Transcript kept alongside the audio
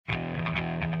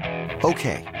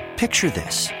Okay, picture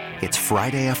this. It's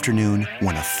Friday afternoon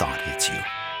when a thought hits you.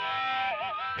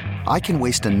 I can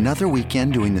waste another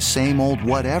weekend doing the same old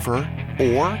whatever,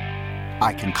 or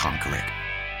I can conquer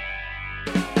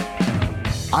it.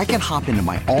 I can hop into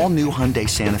my all-new Hyundai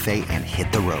Santa Fe and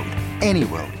hit the road. Any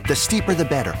road. The steeper, the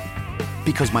better.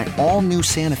 Because my all-new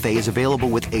Santa Fe is available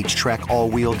with H-Track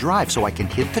all-wheel drive, so I can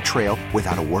hit the trail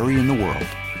without a worry in the world.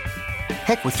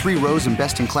 Heck, with 3 rows and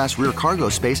best-in-class rear cargo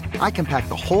space, I can pack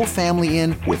the whole family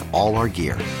in with all our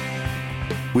gear.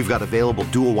 We've got available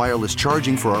dual wireless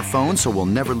charging for our phones, so we'll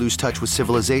never lose touch with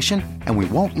civilization, and we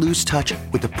won't lose touch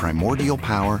with the primordial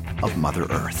power of Mother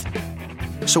Earth.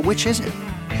 So which is it?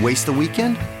 Waste the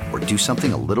weekend or do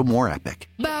something a little more epic?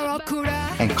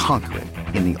 And conquer it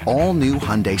in the all-new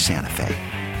Hyundai Santa Fe.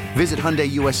 Visit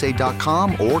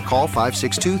HyundaiUSA.com or call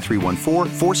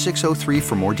 562-314-4603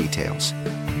 for more details.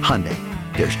 Hyundai,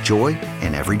 there's joy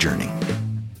in every journey.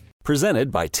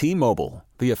 Presented by T-Mobile,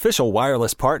 the official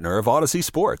wireless partner of Odyssey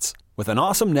Sports. With an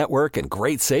awesome network and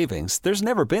great savings, there's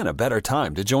never been a better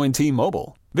time to join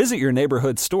T-Mobile. Visit your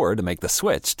neighborhood store to make the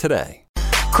switch today.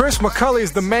 Chris McCulley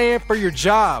is the man for your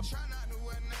job.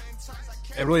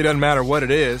 It really doesn't matter what it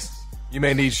is. You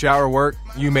may need shower work.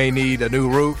 You may need a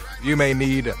new roof. You may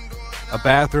need a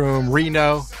bathroom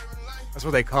reno. That's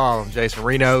what they call them, Jason.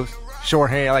 Renos.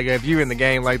 Shorthand. Like, if you're in the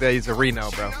game like that, it's a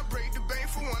reno, bro.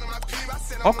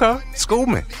 Okay. School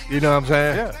me. You know what I'm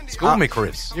saying? Yeah. School me,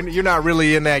 Chris. You're not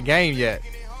really in that game yet.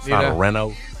 It's not a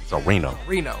reno. It's a reno.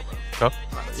 Reno, bro. Okay.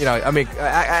 You know, I mean,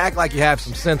 act like you have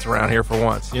some sense around here for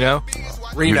once, you know?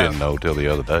 Reno. You didn't know till the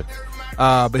other day.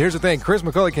 But here's the thing. Chris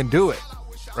McCulley can do it,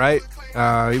 right?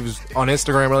 He was on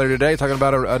Instagram earlier today talking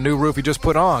about a new roof he just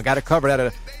put on. Got it covered at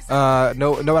a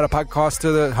no out-of-pocket cost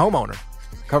to the homeowner,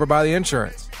 covered by the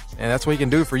insurance. And that's what he can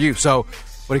do for you. So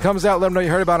when he comes out, let him know you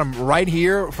heard about him right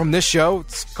here from this show.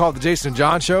 It's called the Jason and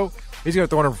John Show. He's going to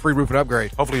throw in a free roof and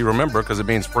upgrade. Hopefully you remember, because it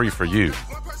means free for you.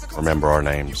 Remember our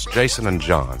names, Jason and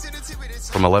John,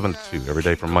 from 11 to 2, every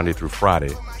day from Monday through Friday.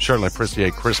 Certainly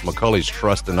appreciate Chris McCulley's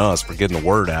trust in us for getting the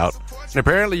word out. And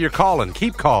apparently you're calling.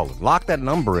 Keep calling. Lock that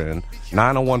number in,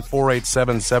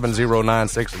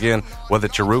 901-487-7096. Again, whether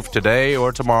it's your roof today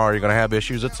or tomorrow, you're going to have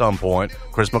issues at some point.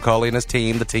 Chris McCulley and his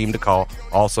team, the team to call.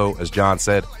 Also, as John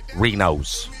said,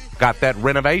 Renos. Got that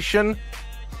renovation?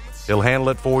 He'll handle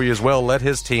it for you as well. Let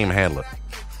his team handle it.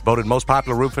 Voted most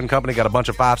popular roofing company. Got a bunch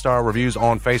of 5-star reviews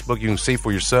on Facebook. You can see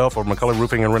for yourself. Or McCulley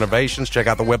Roofing and Renovations. Check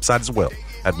out the website as well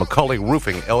at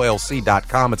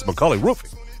McCulleyRoofingLLC.com. It's McCulley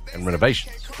Roofing and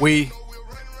Renovations. We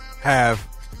have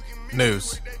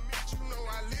news.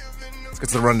 Let's get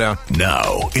to the rundown.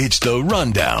 Now, it's the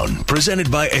rundown,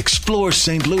 presented by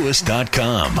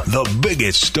ExploreSt.Louis.com. The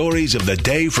biggest stories of the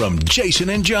day from Jason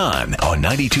and John on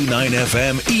 92.9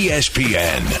 FM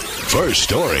ESPN. First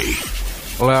story.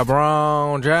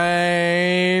 LeBron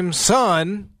James'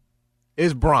 son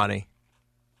is Bronny.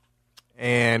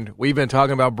 And we've been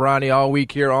talking about Bronny all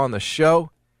week here on the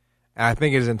show. And I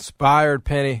think it has inspired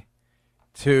Penny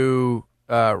to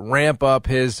ramp up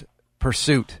his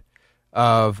pursuit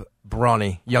of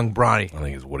Bronny, young Bronny. I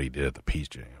think it's what he did at the Peace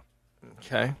Jam.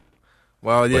 Okay.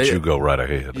 Well, but you go right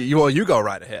ahead. You go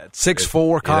right ahead.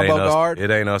 6'4" combo guard. It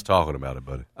ain't us talking about it,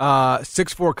 buddy.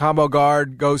 6'4" combo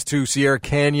guard goes to Sierra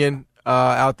Canyon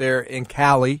out there in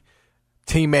Cali.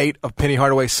 Teammate of Penny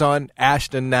Hardaway's son,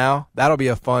 Ashton now. That'll be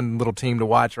a fun little team to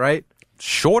watch, right?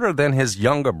 Shorter than his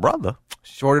younger brother.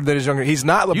 Shorter than his younger. He's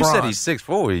not LeBron. You said he's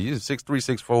 6'4". He's 6'3",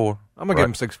 6'4". I'm going to give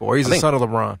him 6'4". He's the son of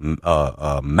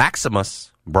LeBron.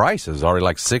 Maximus Bryce is already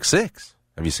like 6'6".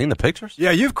 Have you seen the pictures? Yeah,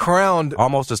 you've crowned...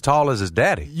 Almost as tall as his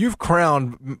daddy. You've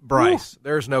crowned Bryce. Ooh.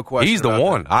 There's no question. He's the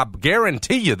one. That. I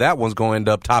guarantee you that one's going to end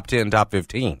up top 10, top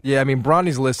 15. Yeah, I mean,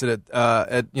 Bronny's listed at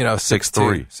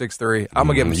 6'3". 6'3". I'm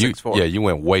going to give him 6'4". Yeah, you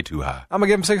went way too high. I'm going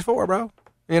to give him 6'4", bro.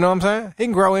 You know what I'm saying? He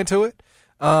can grow into it.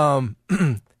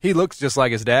 He looks just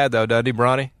like his dad, though, doesn't he,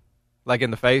 Bronny? Like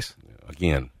in the face?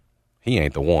 Again, he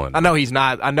ain't the one. I know he's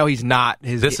not.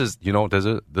 This is, you know what this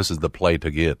is? This is the play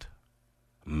to get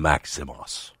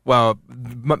Maximus. Well,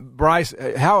 Bryce,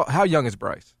 how young is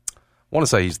Bryce? I want to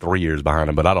say he's 3 years behind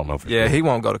him, but I don't know for sure. Yeah, he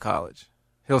won't go to college.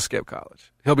 He'll skip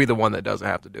college. He'll be the one that doesn't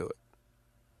have to do it.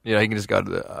 You know, he can just go to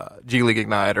the G League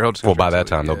Ignite, or he'll just. Well, by that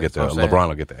time, LeBron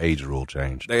will get the age rule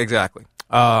changed. Exactly.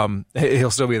 He'll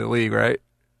still be in the league, right?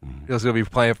 He'll still be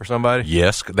playing for somebody.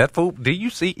 Yes, that fool. Do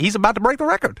you see? He's about to break the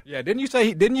record. Yeah, didn't you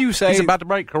say he's about to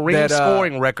break Kareem's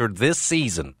scoring record this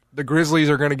season? The Grizzlies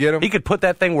are going to get him. He could put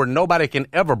that thing where nobody can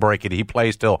ever break it. He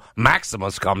plays till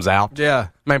Maximus comes out. Yeah,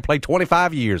 man, play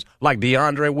 25 years like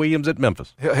DeAndre Williams at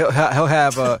Memphis. He'll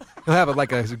have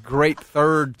like a great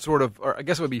third sort of, or I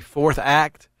guess it would be fourth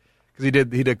act.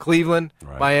 because he did Cleveland,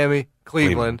 Right. Miami,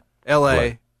 Cleveland, L.A.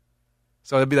 Right.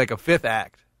 So it'd be like a fifth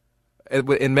act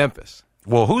in Memphis.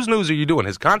 Well, whose news are you doing?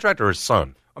 His contract or his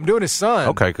son? I'm doing his son.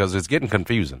 Okay, because it's getting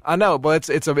confusing. I know, but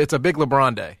it's a big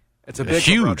LeBron day. It's a big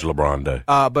Huge LeBron day.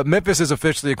 But Memphis is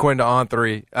officially, according to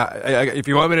On3. If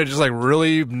you want me to just like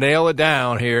really nail it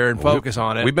down here and focus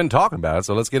on it, We've been talking about it,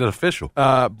 so let's get it official.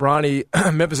 Bronny,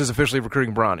 Memphis is officially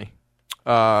recruiting Bronny.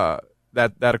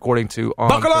 That according to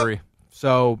On3.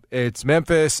 So it's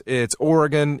Memphis, it's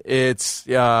Oregon, it's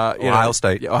Ohio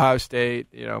State. Ohio State.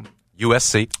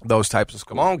 USC. Those types of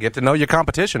schools. Come on, get to know your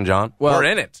competition, John. We're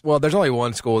in it. Well, there's only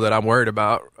one school that I'm worried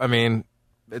about. I mean,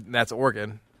 that's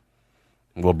Oregon.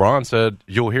 LeBron said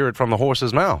you'll hear it from the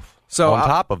horse's mouth. So on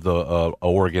top of the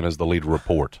Oregon is the lead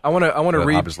report. I want to That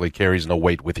read. obviously carries no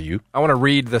weight with you. I want to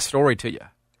read the story to you.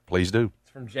 Please do.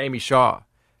 It's from Jamie Shaw.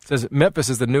 It says Memphis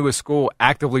is the newest school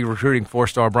actively recruiting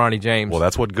four-star Bronny James. Well,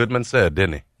 that's what Goodman said,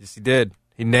 didn't he? Yes, he did.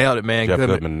 He nailed it, man. Jeff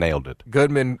Goodman nailed it.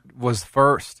 Goodman was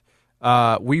first.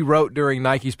 We wrote during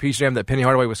Nike's Peach Jam that Penny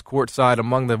Hardaway was courtside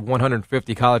among the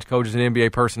 150 college coaches and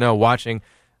NBA personnel watching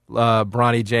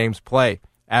Bronny James play.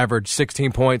 Averaged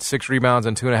 16 points, 6 rebounds,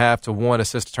 and 2.5 to 1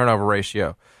 assist-to-turnover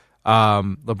ratio.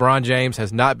 LeBron James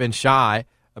has not been shy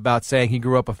about saying he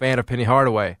grew up a fan of Penny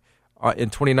Hardaway. In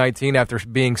 2019, after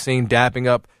being seen dapping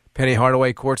up Penny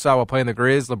Hardaway courtside while playing the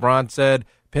Grizz, LeBron said,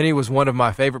 "Penny was one of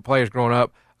my favorite players growing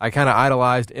up. I kind of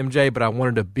idolized MJ, but I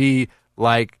wanted to be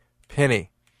like Penny."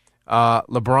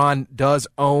 LeBron does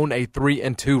own a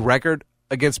 3-2 record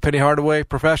against Penny Hardaway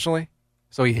professionally,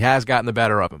 so he has gotten the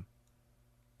better of him.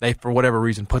 They, for whatever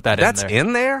reason, put that That's in there.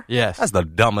 in there? Yes. That's the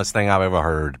dumbest thing I've ever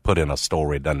heard put in a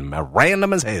story. Done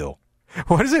random as hell.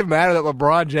 What does it matter that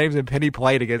LeBron James and Penny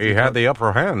played against He each had other? the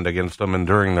upper hand against them and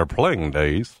during their playing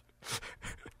days.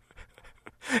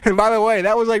 And by the way,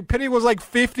 that was like Penny was like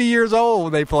 50 years old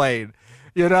when they played.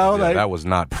 You know, Yeah, like, that was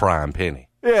not prime Penny.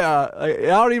 yeah. I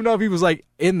don't even know if he was like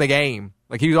in the game.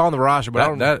 Like he was on the roster, but I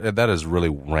don't. That is really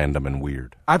random and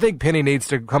weird. I think Penny needs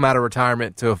to come out of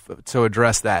retirement to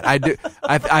address that. I do.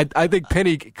 I think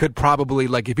Penny could probably,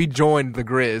 like, if he joined the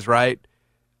Grizz, right?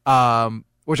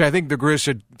 Which I think the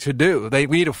Grizz should do. We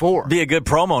need a 4. Be a good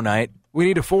promo night. We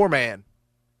need a 4-man.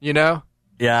 You know?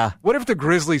 Yeah. What if the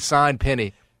Grizzlies signed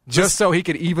Penny just so he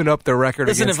could even up their record?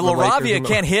 Listen, if against the Lakers LaRavia and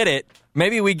can't hit it,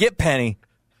 maybe we get Penny.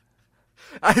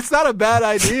 it's not a bad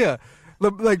idea.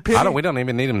 Like Penny, We don't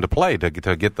even need him to play to get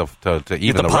to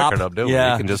even the the pop. record up. Do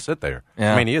Yeah. He can just sit there.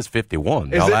 Yeah. I mean, he is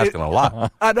 51. Is Y'all it- asking a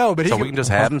lot. I know, but So he we can just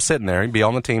have him sitting there and be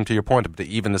on the team. To your point, to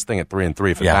even this thing at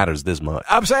 3-3 if it Yeah. matters this much.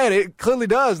 I'm saying it clearly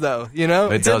does, though. You know,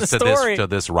 It in does the to story.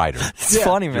 this writer. It's Yeah.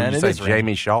 funny, Did man. you It say is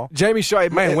Jamie Shaw? Jamie Shaw.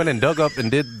 Man went and dug up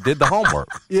and did the homework.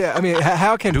 Yeah, I mean,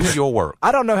 how can Do your work.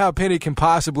 I don't know how Penny can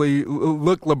possibly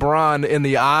look LeBron in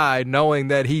the eye, knowing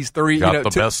that he's Got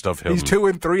the best of him. He's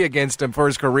 2-3 against him for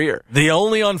his career. The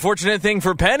only unfortunate thing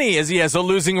for Penny is he has a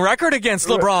losing record against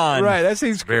LeBron. Right, that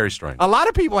seems Very strange. A lot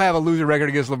of people have a losing record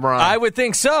against LeBron. I would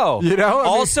think so. You know, I mean-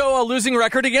 also a losing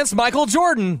record against Michael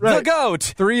Jordan, the Right.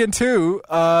 GOAT. 3-2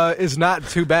 is not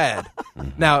too bad.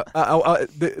 Now,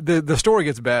 the story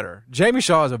gets better. Jamie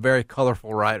Shaw is a very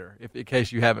colorful writer. In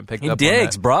case you haven't picked He up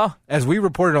digs, on that. bruh. As we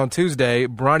reported on Tuesday,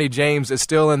 Bronny James is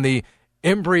still in the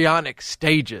embryonic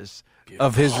stages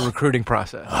of his recruiting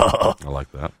process. I like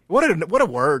that. What a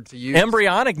word to use.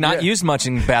 Embryonic, not Yeah. used much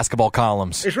in basketball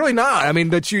columns. It's really not. I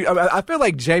mean, I feel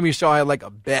like Jamie Shaw had like a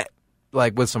bet,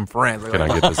 like with some friends. Can I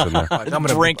get this in there? Like, I'm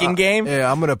Drinking game?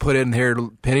 Yeah, I'm gonna put in here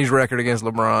Penny's record against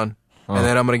LeBron, and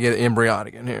then I'm gonna get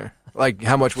embryonic in here. Like,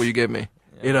 how much will you give me?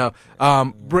 You know,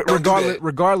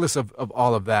 regardless of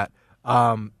all of that,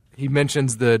 he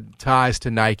mentions the ties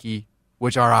to Nike,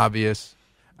 which are obvious.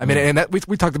 I mean, and that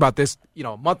we talked about this,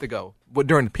 a month ago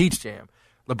during the Peach Jam.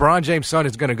 LeBron James' son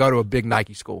is going to go to a big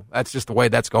Nike school. That's just the way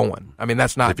that's going. I mean,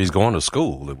 that's not If he's going to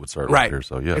school, it would certainly right. appear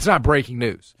so, yeah. It's not breaking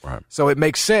news. Right. So it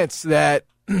makes sense that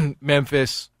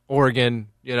Memphis, Oregon,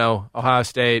 Ohio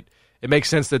State. It makes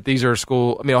sense that these are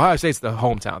school. I mean, Ohio State's the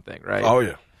hometown thing, right? Oh,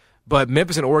 yeah. But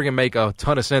Memphis and Oregon make a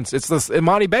ton of sense. It's this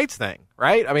Imani Bates thing,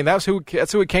 right? I mean, that's who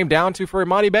it came down to for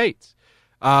Imani Bates.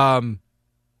 And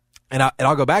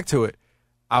I'll go back to it.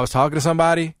 I was talking to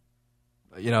somebody,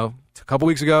 a couple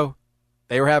weeks ago.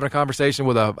 They were having a conversation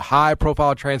with a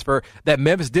high-profile transfer that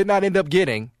Memphis did not end up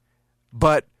getting,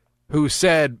 but who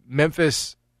said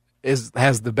Memphis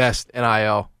has the best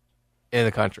NIL in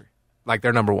the country, like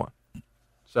they're number one.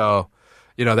 So,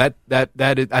 that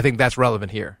is, I think that's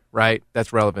relevant here, right?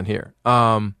 That's relevant here.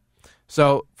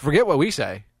 So forget what we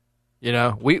say.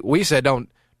 We said don't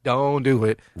do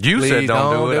it. You Please said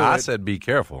don't do it. I said be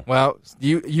careful. Well,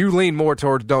 you lean more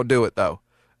towards don't do it though.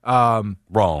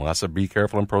 Wrong. I said be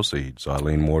careful and proceed. So I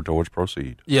lean more towards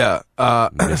proceed. Yeah.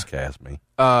 Miscast me.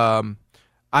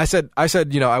 I said,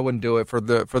 I wouldn't do it for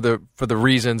the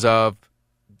reasons of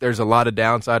there's a lot of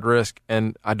downside risk,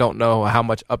 and I don't know how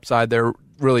much upside there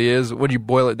really is when you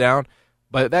boil it down.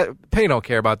 But Penny don't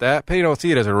care about that. Penny don't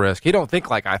see it as a risk. He don't think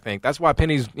like I think. That's why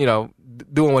Penny's,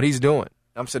 doing what he's doing.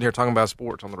 I'm sitting here talking about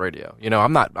sports on the radio.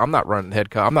 I'm not running head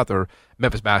coach. I'm not the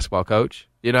Memphis basketball coach.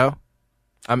 There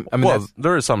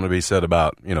is something to be said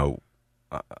about,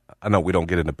 I know we don't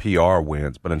get into PR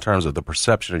wins, but in terms of the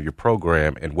perception of your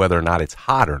program and whether or not it's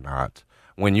hot or not,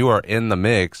 when you are in the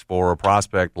mix for a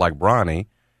prospect like Bronny,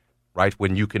 right,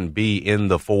 when you can be in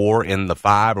the 4, in the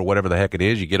 5, or whatever the heck it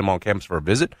is, you get them on campus for a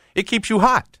visit, it keeps you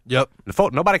hot. Yep.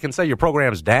 Nobody can say your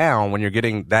program's down when you're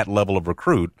getting that level of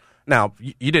recruit. Now,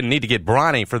 you didn't need to get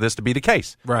Bronny for this to be the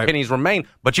case. Right. Penny's remain,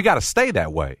 but you got to stay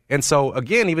that way. And so,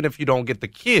 again, even if you don't get the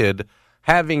kid,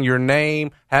 having your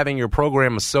name, having your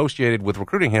program associated with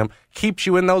recruiting him keeps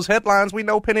you in those headlines. We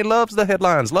know Penny loves the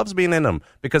headlines, loves being in them,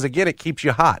 because, again, it keeps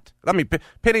you hot. I mean,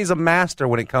 Penny's a master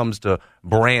when it comes to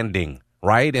branding,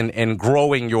 right, and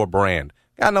growing your brand.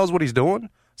 God knows what he's doing.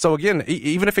 So, again,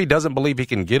 even if he doesn't believe he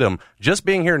can get him, just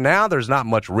being here now, there's not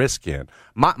much risk in.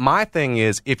 My thing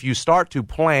is, if you start to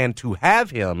plan to have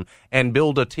him and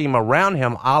build a team around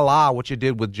him, a la what you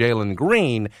did with Jalen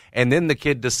Green, and then the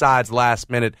kid decides last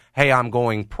minute, hey, I'm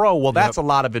going pro, well, that's a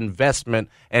lot of investment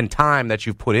and time that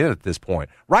you've put in at this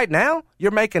point. Right now, you're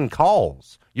making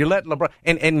calls. You're letting LeBron,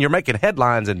 and you're making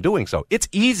headlines in doing so. It's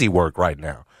easy work right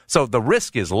now. So the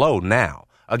risk is low now.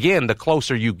 Again, the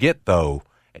closer you get, though,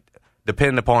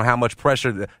 depending upon how much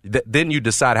pressure, then you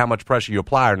decide how much pressure you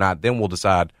apply or not. Then we'll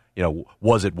decide,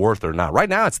 was it worth it or not. Right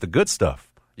now, it's the good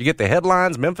stuff. You get the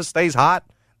headlines. Memphis stays hot.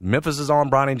 Memphis is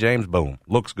on Bronny James. Boom.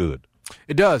 Looks good.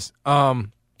 It does.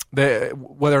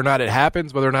 Whether or not it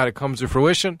happens, whether or not it comes to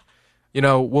fruition,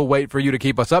 we'll wait for you to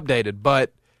keep us updated.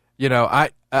 But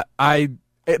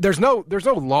there's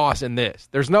no loss in this.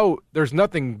 There's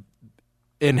nothing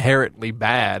inherently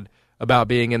bad about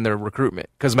being in the recruitment,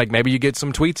 because maybe you get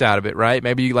some tweets out of it, right?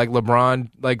 Maybe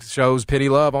LeBron shows Penny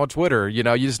love on Twitter. You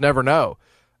just never know.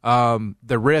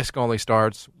 The risk only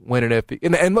starts when and if.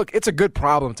 And look, it's a good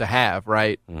problem to have,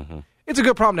 right? Mm-hmm. It's a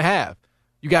good problem to have.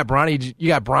 You got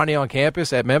Bronny on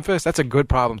campus at Memphis. That's a good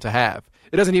problem to have.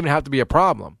 It doesn't even have to be a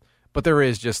problem, but there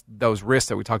is just those risks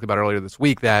that we talked about earlier this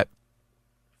week. That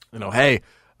hey,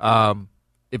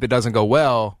 if it doesn't go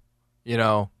well,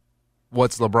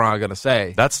 what's LeBron going to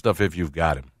say? That's stuff if you've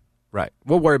got him. Right.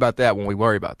 We'll worry about that when we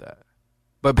worry about that.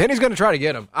 But Penny's going to try to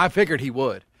get him. I figured he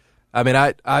would. I mean,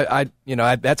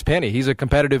 that's Penny. He's a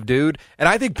competitive dude. And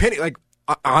I think Penny,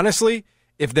 honestly,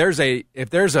 if there's a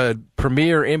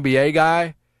premier NBA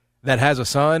guy that has a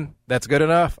son that's good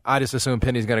enough, I just assume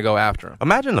Penny's going to go after him.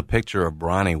 Imagine the picture of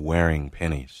Bronny wearing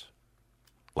pennies.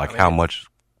 How much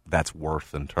that's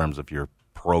worth in terms of your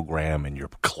program and your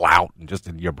clout and just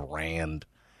in your brand.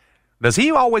 Does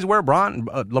he always wear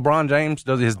LeBron James?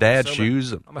 Does his dad's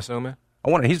shoes? I'm assuming.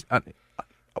 I wonder. Is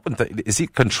he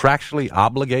contractually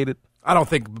obligated? I don't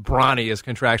think Bronny is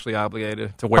contractually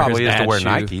obligated to wear Probably his dad's is to wear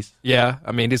shoes. Nikes. Yeah,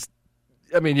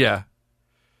 yeah,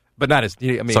 but not his.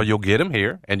 So you'll get him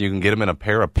here, and you can get him in a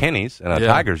pair of pennies and a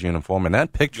Tigers uniform, and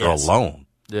that picture alone,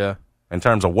 in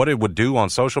terms of what it would do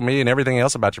on social media and everything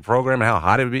else about your program and how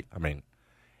hot it would be. I mean,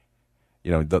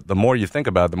 the more you think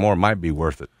about it, the more it might be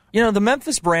worth it. The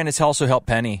Memphis brand has also helped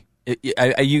Penny.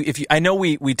 I know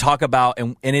we talk about,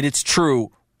 and it's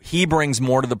true, he brings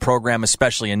more to the program,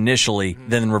 especially initially,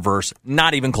 than in reverse.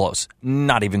 Not even close.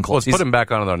 Not even close. Well, it's put him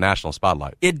back under the national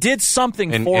spotlight. It did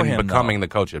something for him, becoming the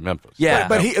coach at Memphis. Yeah.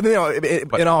 But he,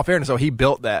 in all fairness, though, he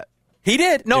built that. He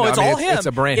did. No, it's all him. It's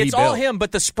a brand It's he all built. him,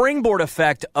 but the springboard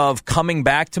effect of coming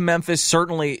back to Memphis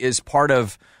certainly is part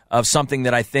of something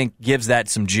that I think gives that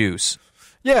some juice.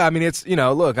 Yeah,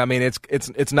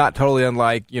 it's not totally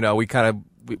unlike, we kind of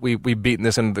we've beaten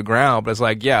this into the ground, but it's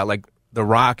like The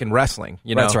Rock in wrestling,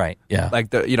 That's right. Yeah.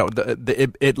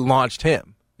 It launched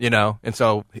him, and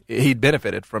so he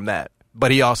benefited from that.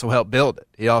 But he also helped build it.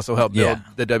 He also helped build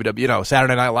the WWE,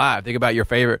 Saturday Night Live. Think about your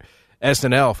favorite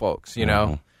SNL folks,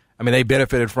 Mm-hmm. I mean, they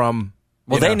benefited from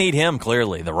they need him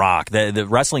clearly, The Rock. The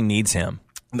wrestling needs him.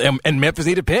 And Memphis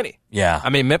needed Penny. Yeah. I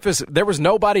mean, Memphis, there was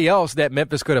nobody else that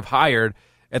Memphis could have hired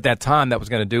at that time that was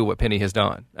going to do what Penny has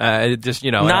done.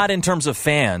 Not in terms of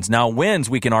fans. Now, wins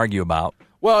we can argue about.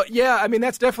 Well, yeah, I mean,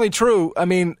 that's definitely true. I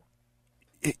mean,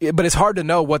 but it's hard to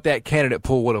know what that candidate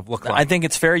pool would have looked like. I think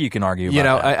it's fair you can argue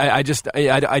about that.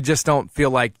 I just don't feel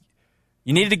like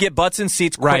You needed to get butts in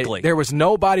seats quickly. Right. There was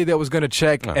nobody that was going to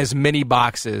check as many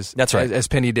boxes That's right. as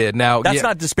Penny did. Now, That's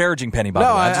not disparaging Penny, by the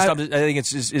way. I think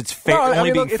it's fair.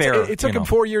 Being fair. It took him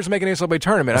 4 years to make an NCAA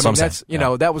tournament.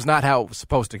 That was not how it was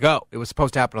supposed to go. It was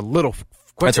supposed to happen a little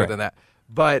quicker than that.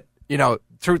 But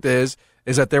truth is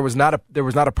that there was not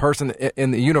a person in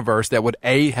the universe that would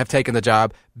A, have taken the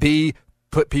job, B,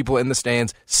 put people in the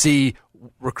stands, C,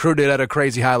 recruited at a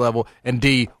crazy high level, and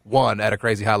D, won at a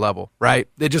crazy high level, right?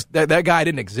 It just that guy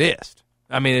didn't exist.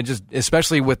 I mean, it just,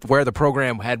 especially with where the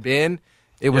program had been,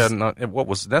 it was. What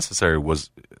was necessary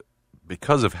was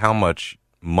because of how much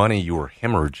money you were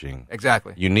hemorrhaging.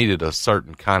 Exactly. You needed a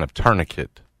certain kind of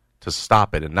tourniquet to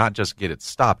stop it, and not just get it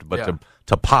stopped, but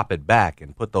to pop it back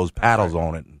and put those paddles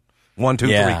on it. 1, 2,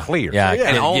 3, clear. Yeah,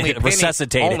 and only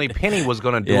Penny, Penny was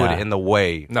going to do it in the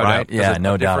way, no right? doubt. Yeah,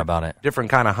 no doubt about it.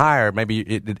 Different kind of hire. Maybe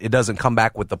it doesn't come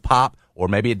back with the pop, or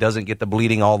maybe it doesn't get the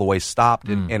bleeding all the way stopped.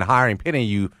 In hiring Penny,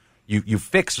 you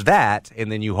fixed that,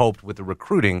 and then you hoped with the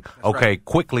recruiting,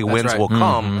 quickly wins will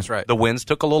come. That's right. The wins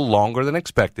took a little longer than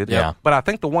expected. Yeah. But I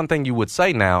think the one thing you would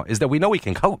say now is that we know he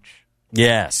can coach.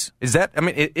 Yes. Is that? I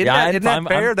mean, isn't that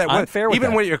fair? I'm fair with even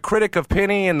that. when you're a critic of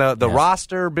Penny and the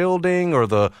roster building or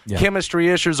the chemistry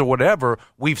issues or whatever,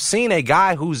 we've seen a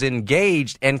guy who's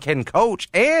engaged and can coach,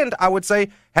 and I would say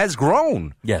has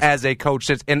grown as a coach.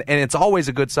 And it's always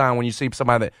a good sign when you see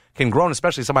somebody that can grow,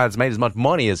 especially somebody that's made as much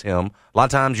money as him. A lot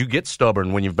of times you get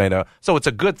stubborn when you've made so it's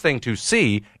a good thing to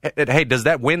see. Hey, does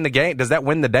that win the game? Does that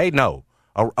win the day? No.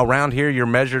 Around here, you're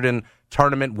measured in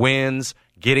tournament wins,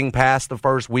 getting past the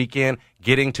first weekend,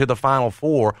 getting to the Final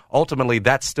Four. Ultimately,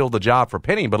 that's still the job for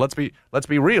Penny. But let's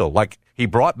be real. Like, he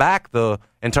brought back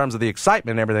in terms of the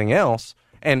excitement and everything else,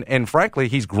 and frankly,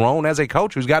 he's grown as a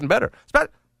coach who's gotten better.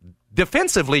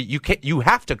 Defensively, you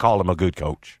have to call him a good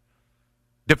coach.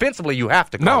 Defensively, you have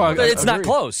to call him. But it's not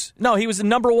close. No, he was the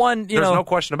number one. There's no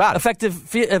question about it.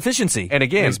 Effective efficiency. And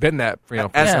again, he's been that for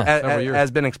several years.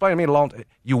 Has been explained to me long.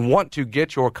 You want to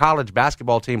get your college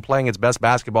basketball team playing its best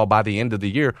basketball by the end of the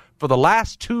year. For the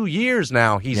last 2 years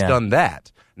now, he's done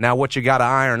that. Now, what you got to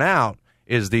iron out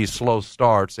is these slow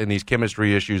starts and these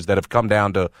chemistry issues that have come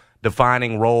down to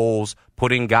defining roles,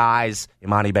 putting guys,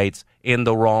 Imani Bates, in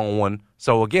the wrong one.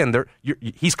 So, again,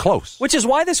 he's close. Which is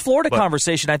why this Florida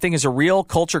conversation, I think, is a real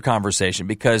culture conversation,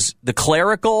 because the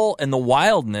clerical and the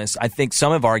wildness, I think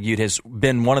some have argued, has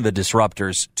been one of the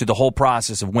disruptors to the whole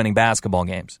process of winning basketball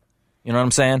games. You know what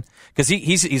I'm saying? Because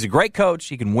he's a great coach.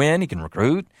 He can win. He can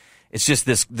recruit. It's just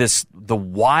the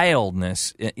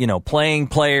wildness, playing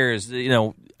players,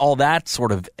 all that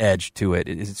sort of edge to it.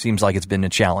 It seems like it's been a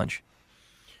challenge.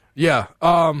 Yeah,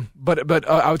 but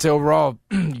I would say overall,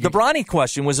 the Bronny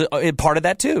question was a part of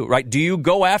that too, right? Do you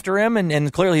go after him?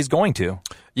 And clearly he's going to.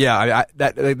 Yeah,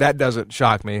 that doesn't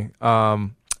shock me.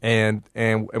 And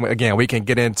again, we can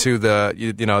get into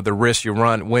the risk you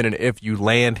run when and if you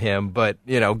land him, but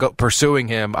pursuing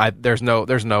him, there's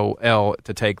no L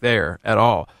to take there at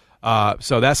all.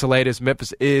 So that's the latest.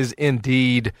 Memphis is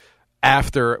indeed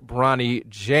after Bronny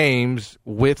James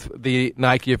with the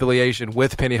Nike affiliation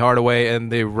with Penny Hardaway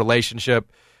and the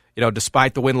relationship,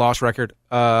 despite the win-loss record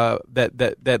that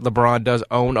LeBron does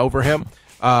own over him.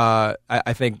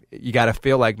 I think you got to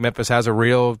feel like Memphis has a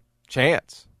real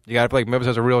chance. You got to feel like Memphis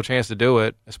has a real chance to do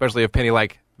it, especially if Penny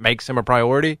makes him a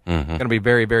priority. It's going to be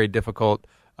very, very difficult.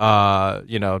 Not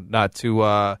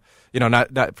to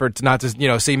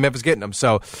see Memphis getting them.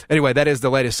 So anyway, that is the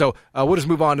latest. So we'll just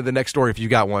move on to the next story if you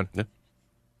got one. Yeah.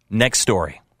 Next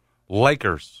story.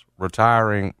 Lakers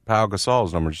retiring Pau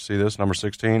Gasol's number. Did you see this? Number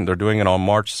 16. They're doing it on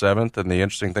March 7th, and the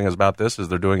interesting thing about this is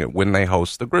they're doing it when they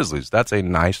host the Grizzlies. That's a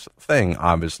nice thing,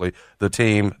 obviously. The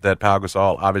team that Pau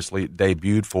Gasol obviously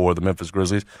debuted for, the Memphis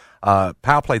Grizzlies.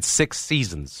 Pau played 6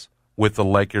 seasons with the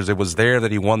Lakers. It was there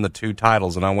that he won the 2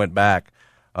 titles, and I went back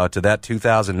to that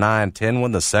 2009-10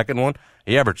 one, the second one.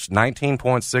 He averaged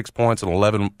 19.6 points and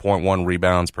 11.1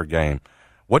 rebounds per game.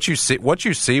 What you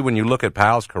see when you look at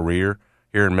Pau's career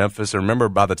here in Memphis, and remember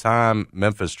by the time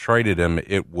Memphis traded him,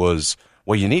 it was,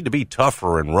 well, you need to be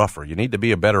tougher and rougher. You need to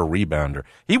be a better rebounder.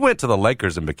 He went to the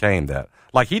Lakers and became that.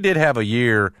 Like, he did have a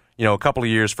year, a couple of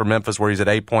years for Memphis where he's at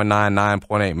 8.9,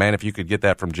 9.8. Man, if you could get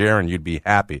that from Jaren, you'd be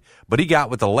happy. But he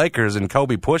got with the Lakers and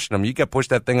Kobe pushing him. You got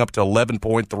pushed that thing up to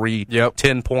 11.3,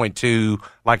 10.2.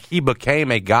 Like, he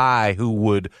became a guy who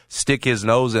would stick his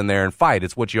nose in there and fight.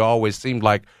 It's what you always seemed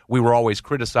like we were always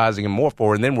criticizing him more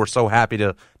for. And then we're so happy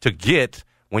to get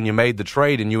when you made the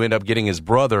trade and you end up getting his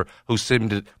brother, who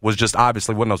was just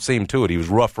obviously wasn't no seam to it. He was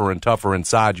rougher and tougher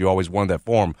inside. You always wanted that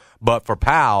for him. But for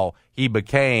Pau, he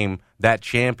became that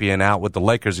champion out with the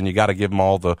Lakers, and you got to give him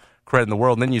all the credit in the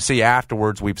world. And then you see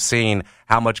afterwards, we've seen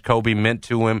how much Kobe meant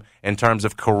to him in terms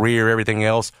of career, everything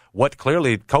else. What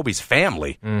clearly Kobe's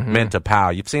family meant to Pau.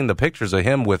 You've seen the pictures of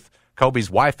him with Kobe's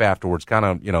wife afterwards, kind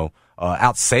of,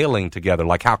 out sailing together,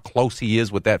 like how close he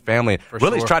is with that family.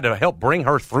 He's tried to help bring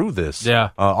her through this,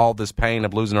 all this pain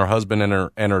of losing her husband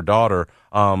and her daughter.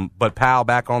 But Pau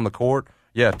back on the court,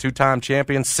 2-time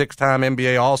champion, 6-time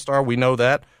NBA All-Star. We know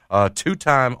that.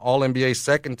 2-time All-NBA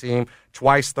second team,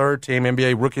 twice third team,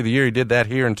 NBA Rookie of the Year. He did that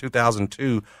here in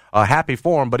 2002. Happy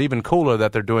for him, but even cooler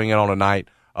that they're doing it on a night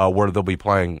where they'll be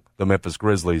playing the Memphis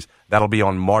Grizzlies. That'll be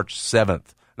on March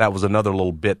 7th. That was another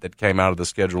little bit that came out of the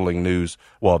scheduling news.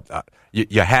 Well,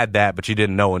 you had that, but you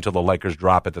didn't know until the Lakers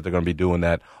drop it that they're going to be doing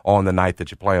that on the night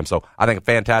that you play them. So I think a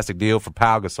fantastic deal for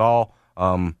Pau Gasol.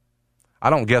 I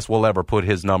don't guess we'll ever put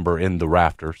his number in the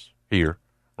rafters here,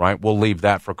 right? We'll leave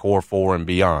that for Core 4 and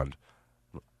beyond,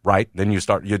 right? Then you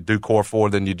do Core 4,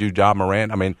 then you do Ja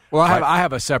Morant. I mean, well, I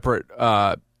have a separate,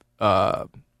 Will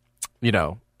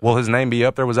his name be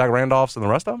up there with Zach Randolph's and the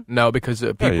rest of them? No, because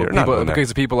of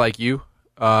people like you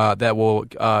that will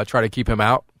try to keep him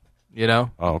out. Oh,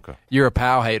 okay. You're a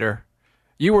Pau hater.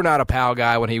 You were not a Pau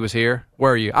guy when he was here,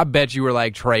 were you? I bet you were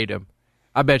like, trade him.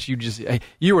 I bet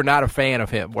you were not a fan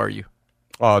of him, were you?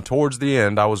 Towards the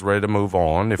end, I was ready to move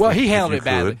on. He handled it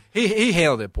badly. He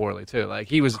handled it poorly too. Like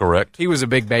he was correct. He was a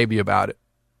big baby about it.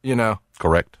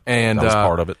 Correct. And that was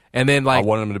part of it. And then I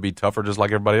wanted him to be tougher, just like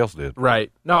everybody else did.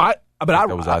 Right. No, I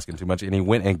was asking too much, and he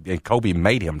went and Kobe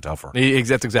made him tougher.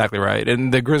 That's exactly right.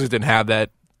 And the Grizzlies didn't have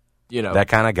that. That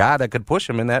kind of guy that could push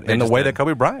him in the way that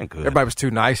Kobe Bryant could. Everybody was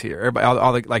too nice here. Everybody,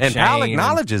 all the and Shane Pau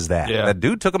acknowledges that. Yeah. That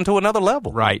dude took him to another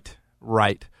level. Right.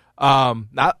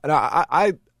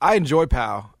 I enjoy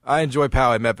Pau. I enjoy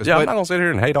Pau in Memphis. Yeah, I'm not going to sit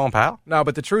here and hate on Pau. No,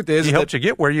 but the truth is, he helped you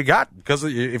get where you got, because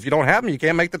if you don't have him, you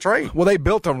can't make the trade. Well, they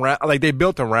built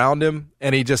around him,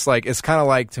 and he just it's kind of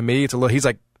like, to me, he's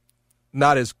like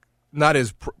not as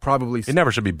probably. He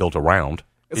never should be built around.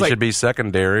 He should be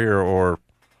secondary or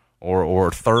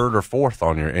third or fourth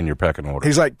in your pecking order.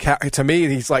 He's like, to me,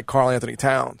 he's like Karl Anthony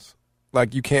Towns. Like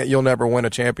you'll never win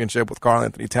a championship with Karl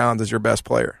Anthony Towns as your best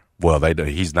player. Well,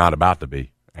 he's not about to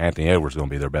be. Anthony Edwards is going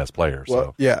to be their best player.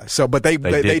 Well, yeah. So, but they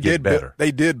did better.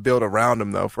 They did build around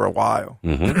him though for a while.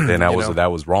 Mm-hmm. Then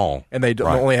that was wrong. And they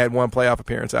only had one playoff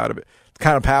appearance out of it. It's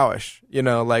kind of Powish,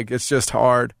 it's just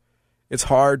hard. It's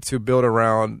hard to build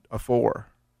around a 4,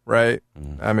 right?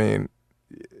 Mm-hmm. I mean,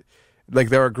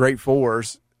 there are great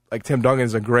 4s. Like Tim Duncan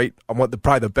is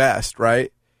probably the best,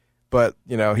 right? But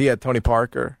he had Tony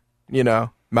Parker, Manu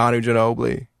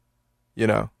Ginobili,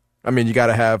 I mean, you got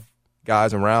to have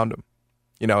guys around him.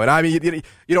 And I mean,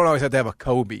 you don't always have to have a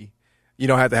Kobe. You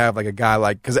don't have to have a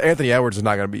guy because Anthony Edwards is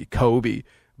not going to be Kobe,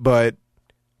 but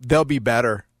they'll be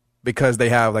better because they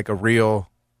have a real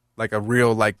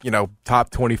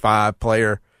top 25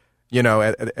 player,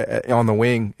 on the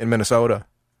wing in Minnesota,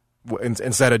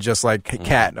 instead of just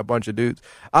Cat and a bunch of dudes.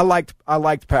 I liked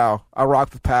Pau. I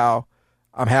rocked with Pau.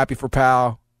 I'm happy for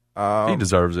Pau. He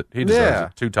deserves it. He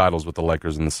deserves it. 2 titles with the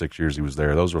Lakers in the 6 years he was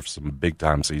there. Those were some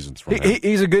big-time seasons for him.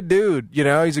 He's a good dude.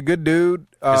 He's a good dude.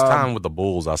 His time with the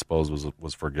Bulls, I suppose,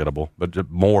 was forgettable, but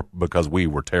more because we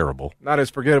were terrible. Not as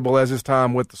forgettable as his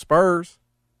time with the Spurs.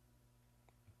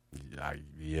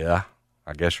 Yeah,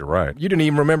 I guess you're right. You didn't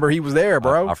even remember he was there,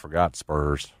 bro. I forgot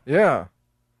Spurs. Yeah.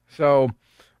 So...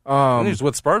 he was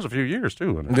with Spurs a few years,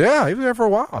 too. Yeah, he was there for a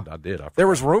while. I did. There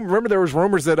was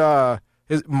rumors that...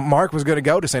 Mark was going to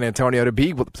go to San Antonio to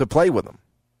play with him.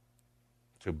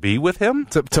 To be with him?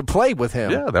 To play with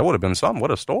him. Yeah, that would have been something.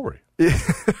 What a story. No,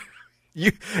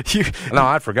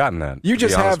 I'd forgotten that. You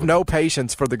just have no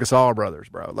patience for the Gasol brothers,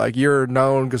 bro. You're a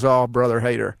known Gasol brother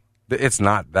hater. It's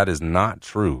not. That is not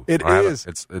true. It is.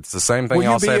 It's the same thing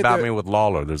y'all say about me with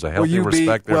Lawler. There's a healthy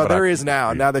respect there. Well, there is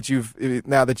now. Now that you've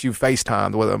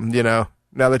FaceTimed with him,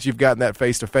 Now that you've gotten that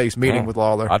face-to-face meeting with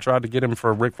Lawler. I tried to get him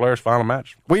for Ric Flair's final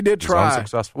match. We did try.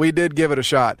 Unsuccessful. We did give it a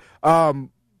shot.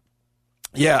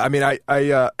 Yeah, I mean,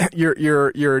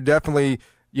 you're definitely,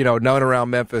 known around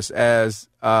Memphis as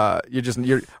are you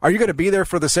going to be there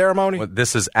for the ceremony? Well,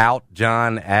 this is out,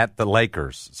 John, at the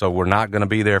Lakers, so we're not going to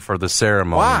be there for the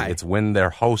ceremony. Why? It's when they're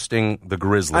hosting the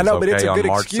Grizzlies. I know, but it's a good on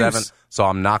March excuse. 7th. So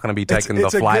I'm not going to be taking the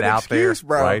flight out there,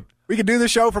 bro. Right? We could do the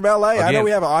show from L.A. Again, I know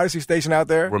we have an Odyssey station out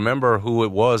there. Remember who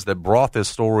it was that brought this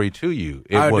story to you.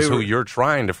 It was who you're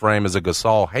trying to frame as a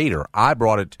Gasol hater. I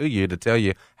brought it to you to tell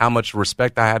you how much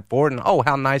respect I had for it and,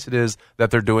 how nice it is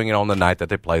that they're doing it on the night that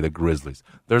they play the Grizzlies.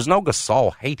 There's no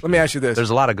Gasol hate. Let me ask you this. There's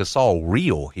a lot of Gasol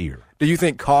real here. Do you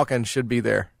think Calkins should be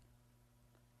there?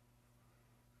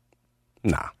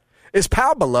 Nah. Is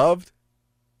Pau beloved?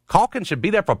 Calkins should be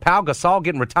there for Pau Gasol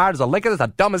getting retired as a Laker. That's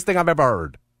the dumbest thing I've ever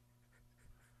heard.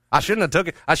 I shouldn't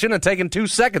have taken 2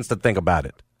 seconds to think about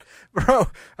it. Bro,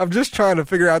 I'm just trying to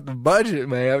figure out the budget,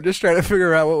 man. I'm just trying to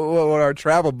figure out what our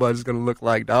travel budget is going to look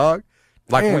like, dog.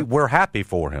 Like, we're happy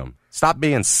for him. Stop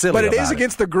being silly But it about is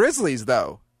against the Grizzlies,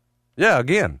 though. Yeah,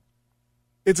 again.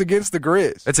 It's against the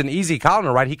Grizz. It's an easy column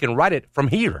to write. He can write it from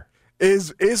here.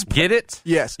 Get it?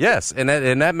 Yes. Yes, and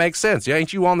that makes sense.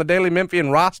 Ain't you on the Daily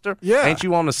Memphian roster? Yeah. Ain't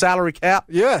you on the salary cap?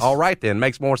 Yes. All right, then.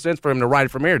 Makes more sense for him to write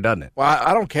it from here, doesn't it? Well,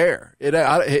 I don't care.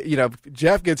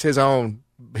 Jeff gets his own.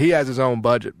 He has his own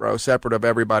budget, bro, separate of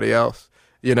everybody else.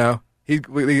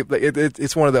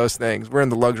 It's one of those things. We're in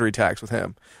the luxury tax with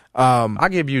him. I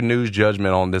give you news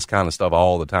judgment on this kind of stuff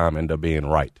all the time, end up being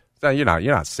right. So you're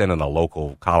not sending a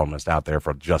local columnist out there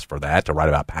just for that to write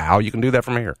about Powell. You can do that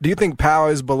from here. Do you think Powell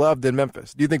is beloved in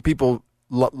Memphis? Do you think people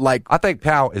like? I think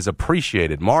Powell is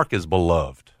appreciated. Mark is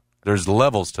beloved. There's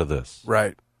levels to this,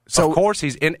 right? So of course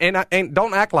he's and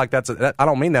don't act like I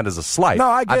don't mean that as a slight. No,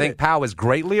 I think Powell is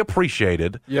greatly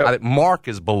appreciated. Yep. I think Mark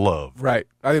is beloved. Right.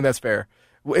 I think that's fair.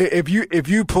 If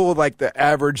you pull like the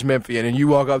average Memphian and you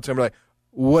walk up to him like,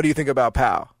 what do you think about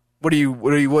Powell? What's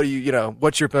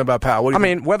your feeling about Powell?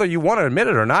 Whether you want to admit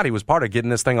it or not, he was part of getting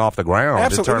this thing off the ground.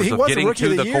 Absolutely. In terms of getting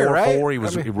to the core four. He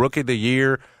was Rookie of the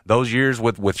Year. Those years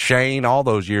with Shane, all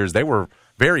those years, they were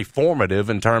very formative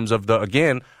in terms of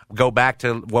go back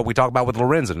to what we talked about with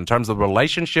Lorenzen, in terms of the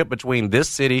relationship between this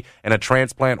city and a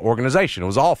transplant organization. It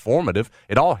was all formative.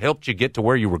 It all helped you get to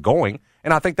where you were going.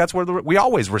 And I think that's where we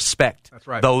always respect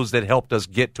those that helped us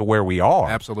get to where we are.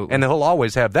 Absolutely. And he'll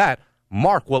always have that.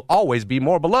 Mark will always be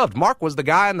more beloved. Mark was the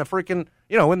guy in the freaking,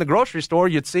 in the grocery store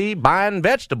you'd see buying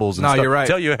vegetables and stuff. You're right.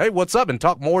 Tell you, hey, what's up, and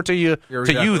talk more to you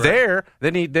there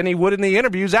than he would in the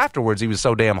interviews afterwards. He was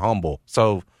so damn humble.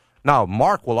 So, no,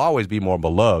 Mark will always be more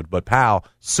beloved, but Powell,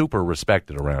 super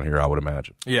respected around here, I would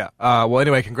imagine. Yeah. Well,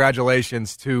 anyway,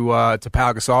 congratulations to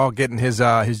Pau Gasol getting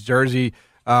his jersey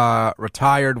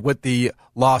retired with the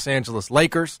Los Angeles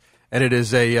Lakers. And it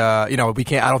is I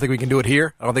don't think we can do it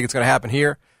here. I don't think it's going to happen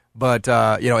here. But,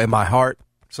 in my heart,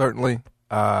 certainly.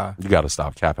 You got to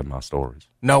stop capping my stories.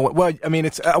 No, well,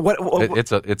 it's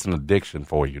it's an addiction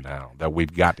for you now that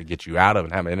we've got to get you out of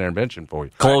and have an intervention for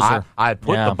you. Closer. I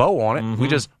put the bow on it. Mm-hmm. We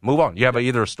just move on. You have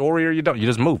either a story or you don't. You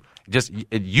just move.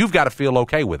 You've got to feel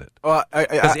okay with it.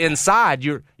 Because inside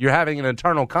you're having an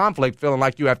internal conflict, feeling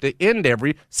like you have to end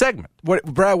every segment.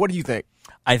 Brad, what do you think?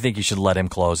 I think you should let him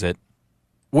close it.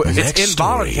 It's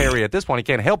involuntary at this point. He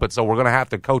can't help it, so we're going to have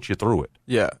to coach you through it.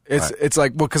 Yeah, it's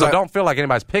like because I don't feel like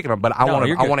anybody's picking him, but I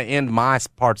want to end my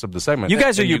parts of the segment. You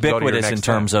guys are ubiquitous in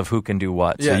terms of who can do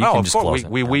what. So you can just close it.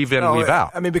 We weave in and weave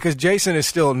out. Because Jason is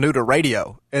still new to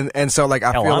radio, and so like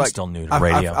I feel I'm like still new to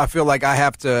radio. I feel like I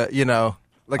have to,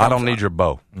 I don't need your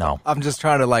bow. No, I'm just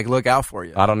trying to look out for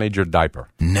you. I don't need your diper.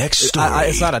 Next story.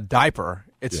 It's not a diaper.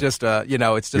 It's just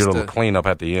it's just your little cleanup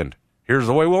at the end. Here's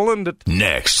the way we'll end it.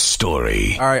 Next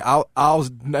story. All right, I'll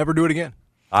never do it again.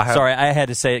 Sorry, I had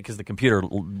to say it because the computer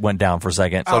went down for a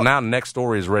second. So now next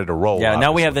story is ready to roll. Yeah,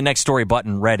 now we have the next story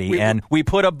button ready, and we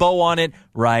put a bow on it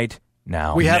right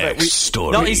now. We have next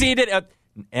story. No, you see, he did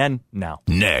and now.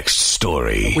 Next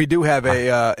story. We do have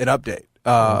an update.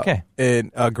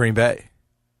 In Green Bay.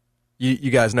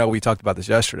 You guys know we talked about this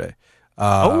yesterday.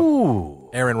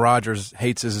 Aaron Rodgers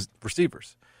hates his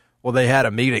receivers. Well, they had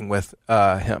a meeting with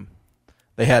him.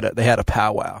 They had a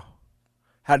powwow.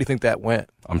 How do you think that went?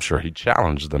 I'm sure he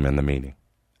challenged them in the meeting.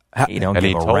 He told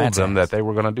them that they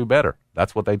were going to do better.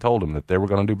 That's what they told him, that they were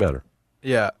going to do better.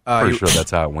 Yeah. Pretty sure that's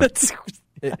how it went.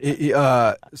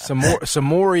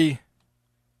 Samori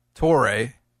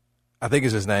Toure, I think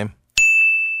is his name.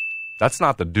 That's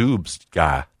not the Dubes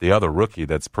guy, the other rookie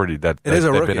that's pretty they've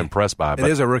been impressed by. It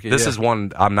is a rookie. This is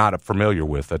one I'm not familiar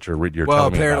with that you're telling me about. Well,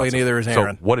 apparently neither is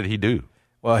Aaron. So what did he do?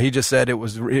 Well, he just said it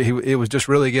was just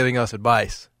really giving us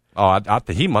advice. Oh, I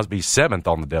think he must be 7th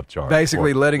on the depth chart.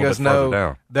 Basically letting us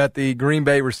know that the Green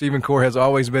Bay receiving corps has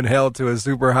always been held to a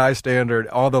super high standard.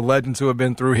 All the legends who have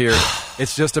been through here,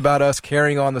 it's just about us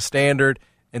carrying on the standard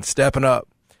and stepping up.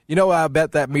 You know what I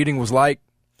bet that meeting was like?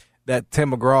 That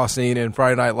Tim McGraw scene in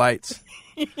Friday Night Lights.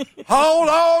 Hold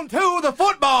on to the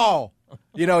football.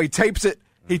 He tapes it.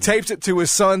 He tapes it to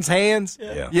his son's hands.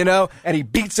 Yeah. And he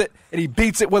beats it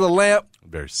with a lamp.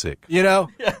 Very sick. Yeah.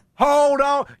 Hold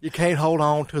on. You can't hold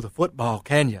on to the football,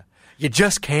 can you? You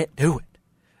just can't do it.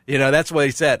 That's what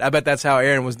he said. I bet that's how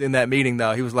Aaron was in that meeting,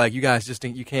 though. He was like, "You guys just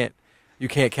think you can't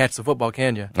catch the football,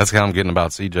 can you?" That's how I'm getting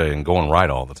about CJ and going right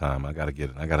all the time. I got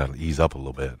to ease up a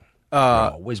little bit.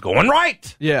 always going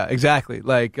right. Yeah, exactly.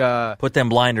 Like Put them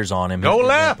blinders on him. Go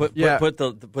left. Put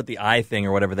the eye thing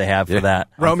or whatever they have for Yeah. that.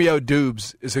 Romeo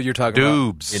Dubes is who you're talking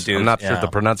about. Dubes. Yeah, I'm not sure yeah. if the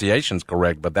pronunciation's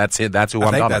correct, but that's it. That's who I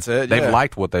I'm think talking that's about. it, They've yeah.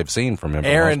 liked what they've seen from him. for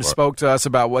the Aaron most part. spoke to us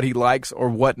about what he likes or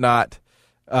what not,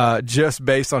 just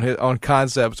based on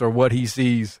concepts or what he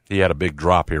sees. He had a big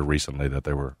drop here recently that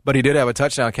they were. But he did have a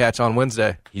touchdown catch on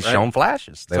Wednesday. He's right? shown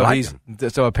flashes. They So like him.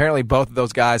 so apparently both of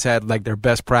those guys had like their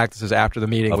best practices after the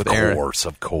meeting with Aaron.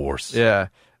 Of course. Yeah.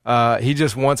 He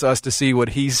just wants us to see what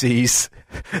he sees.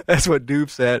 That's what Dupe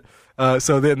said.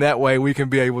 So then that way we can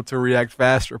be able to react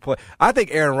faster. I think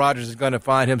Aaron Rodgers is going to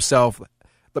find himself.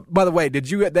 By the way, did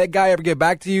that guy ever get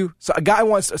back to you? So a guy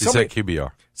wants. He said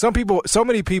QBR. So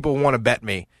many people want to bet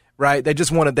me. Right? They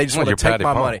just want to You're take Patty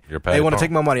my Palmer. money. You're Patty They want to Palmer.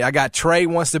 take my money. I got Trey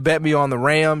wants to bet me on the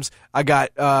Rams. I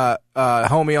got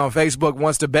homie on Facebook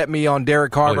wants to bet me on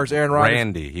Derek Carr versus Aaron Rodgers.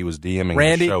 Randy, he was DMing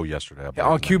Randy? the show yesterday. I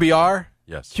believe. On QBR?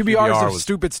 Yes. QBR is a was-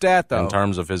 stupid stat, though. In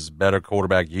terms of his better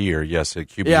quarterback year, yes,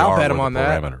 QBR Yeah, I'll bet him were on the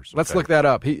that. parameters. Let's Okay. look that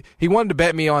up. He wanted to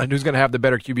bet me on who's going to have the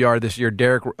better QBR this year,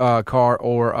 Derek Carr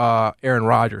or Aaron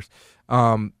Rodgers.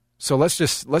 So let's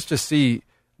just see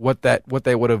what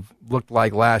they would have looked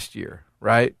like last year,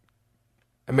 right?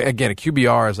 I mean, again, a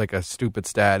QBR is like a stupid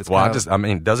stat. It's Well, kind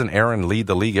of- doesn't Aaron lead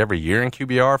the league every year in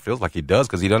QBR? Feels like he does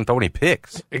because he doesn't throw any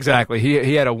picks. exactly.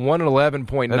 He had a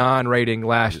 111.9 rating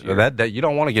last year. That you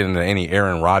don't want to get into any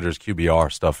Aaron Rodgers QBR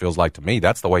stuff. Feels like to me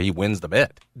that's the way he wins the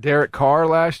bet. Derek Carr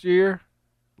last year,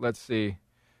 let's see,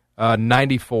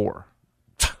 94.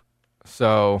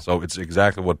 So it's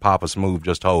exactly what Papa Smooth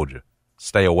just told you.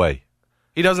 Stay away.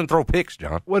 He doesn't throw picks,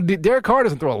 John. well, Derek Carr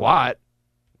doesn't throw a lot,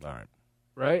 All right.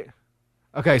 right?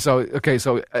 Okay, so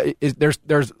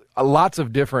there's lots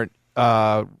of different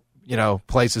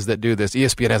places that do this.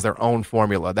 ESPN has their own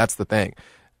formula. That's the thing.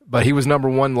 But he was number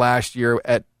one last year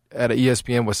at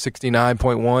ESPN was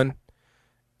 69.1,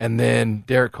 and then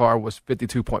Derek Carr was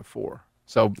 52.4.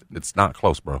 So It's not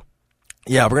close, bro.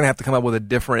 yeah, we're gonna have to come up with a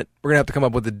different.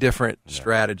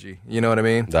 strategy. You know what I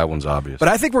mean? That one's obvious. But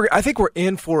I think we're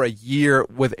in for a year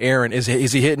with Aaron. Is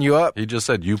he hitting you up? he just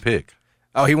said you pick.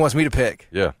 Oh, he wants me to pick.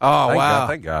 Yeah. Oh, Thank wow. God,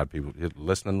 thank God, people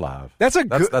listening live. That's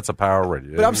a power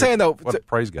radio. But I'm saying though,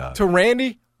 praise God. to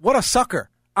Randy, what a sucker!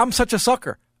 I'm such a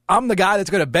sucker. I'm the guy that's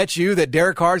going to bet you that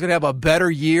Derek Carr is going to have a better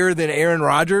year than Aaron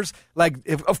Rodgers. Like,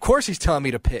 of course he's telling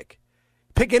me to pick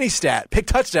any stat, pick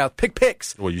touchdowns, pick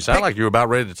picks. Well, you sound like you were about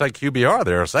ready to take QBR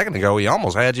there a second ago. He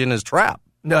almost had you in his trap.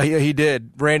 No, he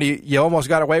did. Randy, you almost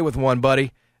got away with one,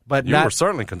 buddy. But You not were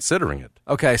certainly considering it.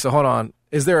 okay. So hold on.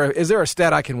 Is there a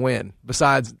stat I can win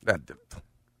besides?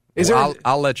 Is there?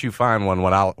 I'll let you find one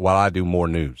while I do more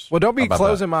news. Well, don't be How about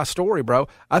closing my story, bro.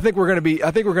 I think we're gonna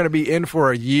be in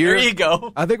for a year. There you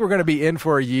go. I think we're gonna be in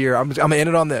for a year. I'm gonna end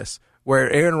it on this, where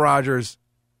Aaron Rodgers,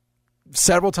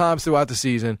 several times throughout the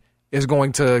season, is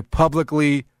going to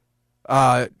publicly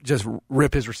just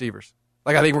rip his receivers.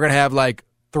 Like I think we're gonna have like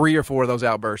 3 or 4 of those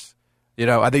outbursts. I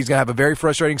think he's gonna have a very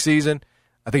frustrating season.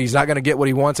 I think he's not gonna get what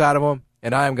he wants out of him,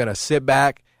 and I am gonna sit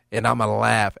back and I'm gonna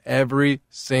laugh every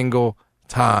single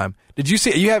time. Did you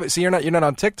see? You haven't seen. You're not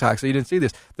on TikTok, so you didn't see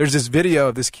this. There's this video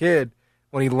of this kid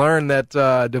when he learned that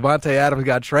Devontae Adams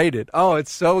got traded. Oh,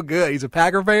 it's so good. He's a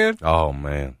Packer fan. Oh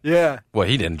man. Yeah. Well,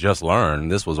 he didn't just learn.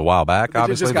 This was a while back.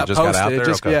 Obviously, just got but just got out posted. there.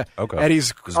 Just- okay. yeah. Okay. And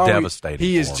he's It was devastating.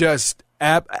 He for is him. just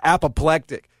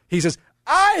apoplectic. He says,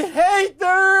 "I hate the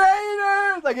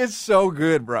Raiders." Like it's so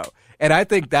good, bro. And I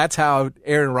think that's how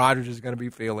Aaron Rodgers is going to be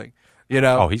feeling.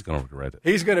 Oh, he's going to regret it.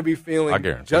 He's going to be I feeling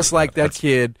guarantee just you. like that That's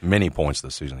kid. Many points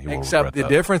this season. He will Except regret the that.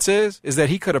 difference is that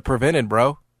he could have prevented,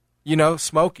 bro.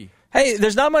 Smokey. Hey,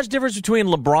 there's not much difference between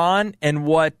LeBron and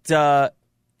what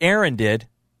Aaron did.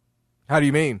 How do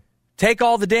you mean? Take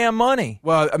all the damn money.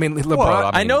 Well, I mean, LeBron.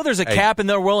 Well, I know there's a cap and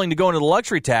they're willing to go into the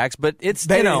luxury tax, but it's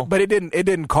But it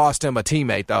didn't cost him a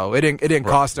teammate though. It didn't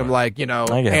cost him like I get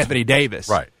Anthony Davis.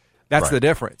 Right. That's Right. the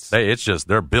difference. It's just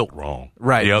they're built wrong.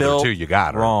 Right. The other Built two you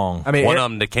got wrong. I mean, one of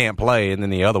them that can't play, and then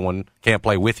the other one can't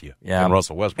play with you. Yeah. And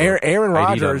Russell Westbrook. Aaron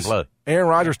AD doesn't Rodgers. play. Aaron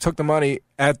Rodgers took the money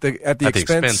at the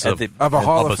expense of a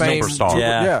Hall of Fame superstar.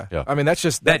 Yeah. Yeah. I mean, that's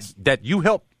just that you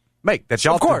helped make. That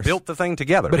y'all Of course. built the thing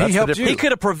together. But he That's the helped difference. He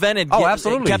could have prevented. Oh,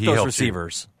 absolutely, Kept he those helped you.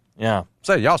 receivers. Yeah.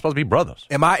 Say y'all supposed to be brothers.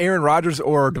 Am I Aaron Rodgers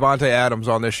or Devontae Adams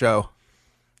on this show?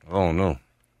 Oh no.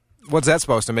 What's that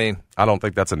supposed to mean? I don't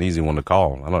think that's an easy one to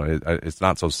call. It's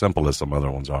not so simple as some other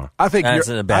ones are. I think That's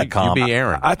you're a bad comp. You be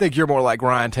Aaron. I think you're more like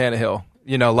Ryan Tannehill.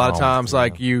 A lot of times,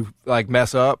 like you like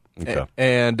mess up, Okay.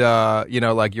 and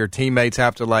like your teammates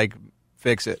have to like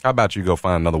fix it. How about you go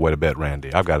find another way to bet,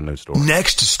 Randy? I've got a new story.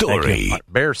 Next story.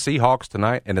 Bears Seahawks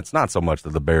tonight, and it's not so much that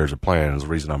the Bears are playing is the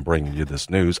reason I'm bringing you this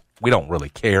news. We don't really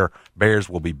care. Bears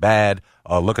will be bad.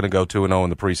 Looking to go 2-0 in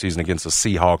the preseason against a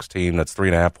Seahawks team that's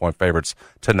 3.5-point favorites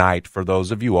tonight. For those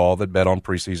of you all that bet on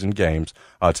preseason games,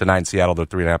 tonight in Seattle, they're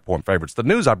 3.5-point favorites. The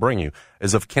news I bring you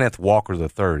is of Kenneth Walker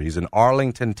III. He's an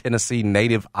Arlington, Tennessee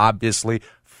native, obviously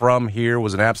from here,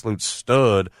 was an absolute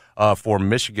stud for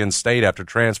Michigan State after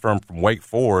transferring from Wake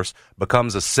Forest,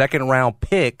 becomes a second-round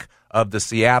pick of the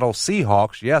Seattle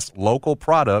Seahawks, yes, local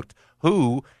product,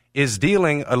 who is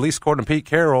dealing, at least according to Pete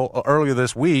Carroll earlier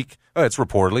this week, it's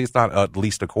reportedly, it's not at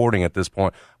least according at this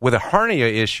point, with a hernia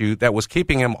issue that was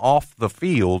keeping him off the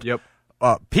field. Yep.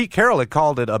 Pete Carroll had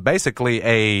called it basically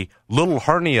a little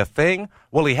hernia thing.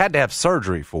 Well, he had to have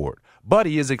surgery for it. But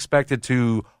he is expected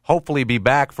to hopefully be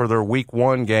back for their Week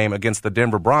 1 game against the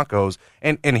Denver Broncos.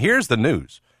 And here's the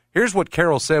news. Here's what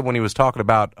Carroll said when he was talking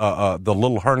about the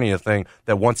little hernia thing,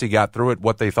 that once he got through it,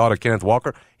 what they thought of Kenneth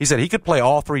Walker. He said he could play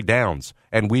all 3 downs,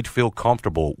 and we'd feel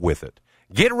comfortable with it.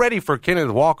 Get ready for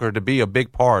Kenneth Walker to be a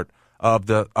big part of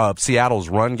Seattle's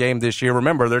run game this year.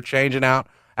 Remember, they're changing out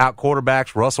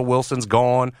quarterbacks. Russell Wilson's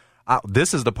gone.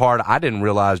 This is the part I didn't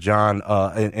realize, John,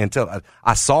 until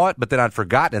I saw it, but then I'd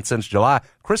forgotten it since July.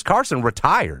 Chris Carson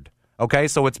retired. Okay,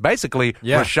 so it's basically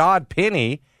Rashad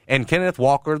Penny and Kenneth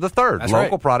Walker III, That's local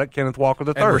right. product Kenneth Walker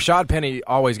III. And Rashad Penny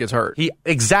always gets hurt.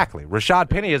 Exactly. Rashad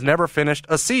Penny has never finished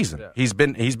a season. Yeah. He's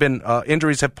been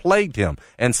injuries have plagued him.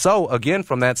 And so, again,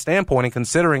 from that standpoint, and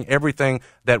considering everything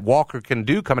that Walker can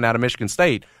do coming out of Michigan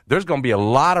State, there's going to be a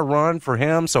lot of run for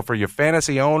him. So for your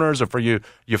fantasy owners or for you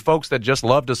folks that just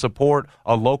love to support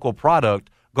a local product,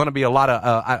 going to be a lot of,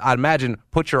 I imagine,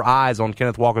 put your eyes on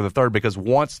Kenneth Walker III, because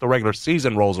once the regular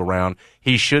season rolls around,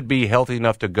 he should be healthy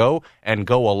enough to go and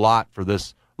go a lot for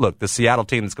this. Look, the Seattle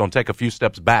team that's going to take a few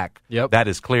steps back, that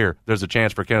is clear. There's a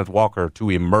chance for Kenneth Walker to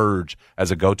emerge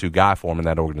as a go-to guy for him in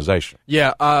that organization.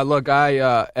 Yeah, look,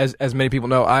 as many people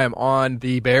know, I am on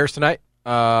the Bears tonight.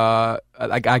 I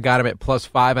got him at plus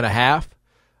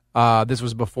 5.5. This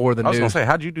was before the news. I was going to say,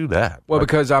 how'd you do that? Well,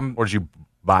 because Or did you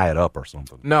buy it up or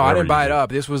something? No, I didn't buy it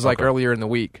up. This was like earlier in the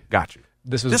week. Got you.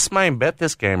 This man bet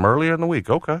this game earlier in the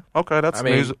week. Okay, that's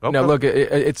news. Okay. No, look,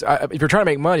 it's if you're trying to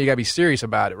make money, you got to be serious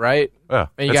about it, right? Yeah,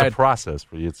 and it's a process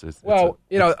for you.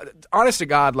 Honest to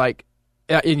God, like,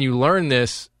 and you learn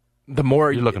this, the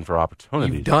more you're looking for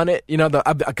opportunities. You've done it,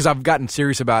 because I've gotten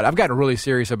serious about it. I've gotten really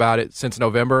serious about it since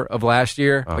November of last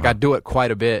year. Like, I do it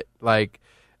quite a bit. Like,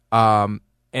 and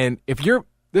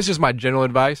this is my general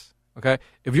advice. Okay,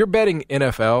 if you're betting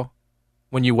NFL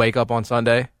when you wake up on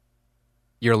Sunday,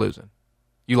 you're losing.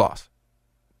 You lost.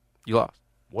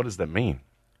 What does that mean?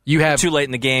 You have too late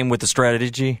in the game with the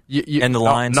strategy and the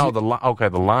lines. The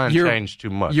line changed too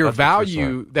much. Your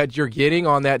value that you're getting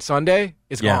on that Sunday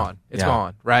is gone. It's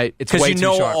gone, right? It's because way too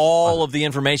sharp. all of the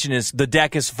information is the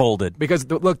deck is folded. Because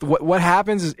look, what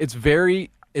happens is it's very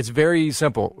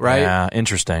simple, right? Yeah,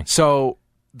 interesting. So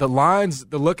the lines,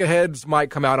 the look-aheads might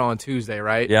come out on Tuesday,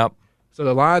 right? Yep. So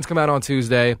the lines come out on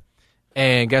Tuesday,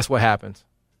 and guess what happens?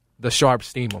 The sharps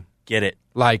steam them. Get it.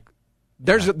 Like,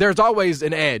 there's always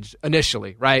an edge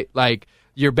initially, right? Like,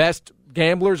 your best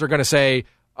gamblers are going to say,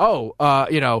 Drew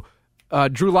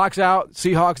Lock's out.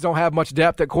 Seahawks don't have much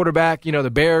depth at quarterback. The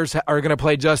Bears are going to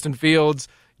play Justin Fields.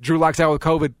 Drew Lock's out with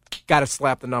COVID. Got to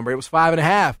slap the number. It was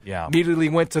 5.5. Yeah. Immediately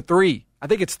went to 3. I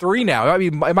think it's 3 now.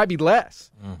 It might be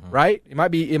less, right? It might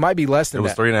be less than that.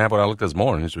 It was 3.5 when I looked this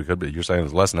morning. So we could be. You're saying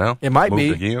it's less now? It might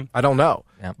Moved be again. I don't know.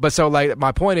 Yeah. But so, like,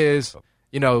 my point is,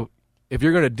 if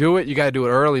you're going to do it, you got to do it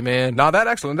early, man. No,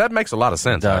 that makes a lot of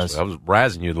sense. Actually, I was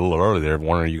razzing you a little early there,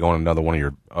 wondering are you going another one of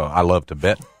your I love to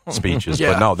bet speeches.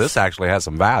 Yeah. But no, this actually has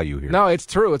some value here. No, it's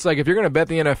true. It's like if you're going to bet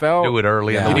the NFL, do it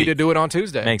early. You need to do it on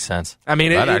Tuesday. Makes sense. I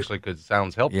mean, that actually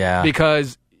sounds helpful. Yeah,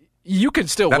 because you could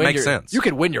still win. Makes sense. You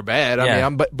could win your bet. I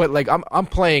mean, I'm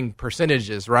playing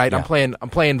percentages, right? Yeah. I'm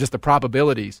playing just the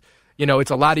probabilities.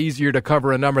 It's a lot easier to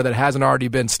cover a number that hasn't already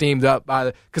been steamed up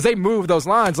because they move those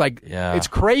lines like it's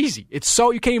crazy. It's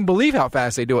so you can't even believe how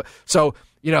fast they do it. So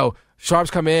sharps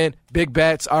come in, big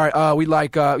bets. All right, we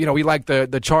like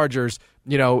the Chargers.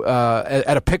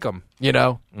 At a pick'em.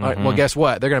 All right, well, guess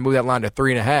what? They're going to move that line to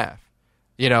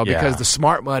 3.5. Because the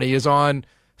smart money is on.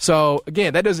 So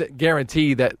again, that doesn't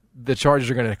guarantee that the Chargers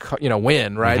are going to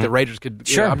win, right? The Raiders could.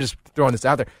 Sure. I'm just throwing this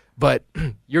out there. But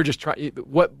you're just trying.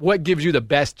 What gives you the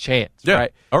best chance? Yeah,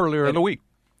 right? Earlier in the week.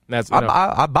 That's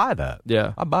I buy that.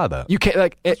 Yeah, I buy that. You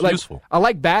can't it's useful. I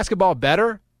like basketball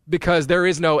better because there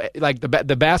is no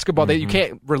the basketball that you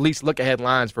can't release look ahead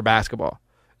lines for basketball.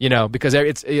 because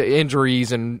it's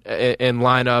injuries and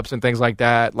lineups and things like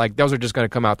that. Like, those are just going to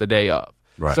come out the day of.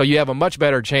 Right. So you have a much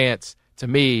better chance, to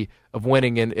me, of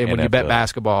winning in when you bet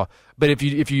basketball. But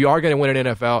if you are going to win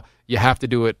an NFL, you have to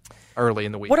do it early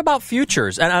in the week. What about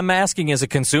futures? And I'm asking as a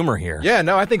consumer here. Yeah,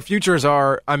 no, I think futures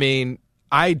are. I mean,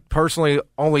 I personally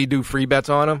only do free bets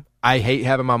on them. I hate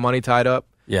having my money tied up.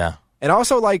 Yeah. And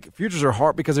also, like, futures are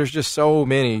hard because there's just so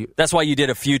many. That's why you did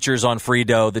a futures on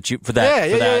Frito for that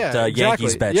exactly.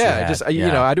 Yankees bet.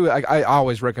 I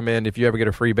always recommend, if you ever get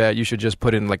a free bet, you should just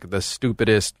put in like the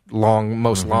stupidest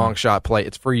most long shot play.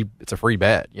 It's free. It's a free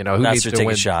bet. Who needs to take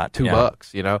win a shot?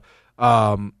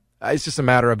 $2? It's just a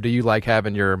matter of, do you like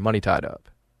having your money tied up?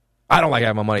 I don't like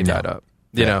having my money tied up.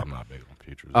 I'm not big on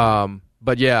futures.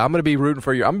 But yeah, I'm going to be rooting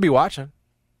for you. I'm going to be watching.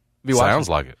 Sounds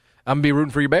like it. I'm going to be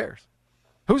rooting for your Bears.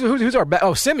 Who's our bet?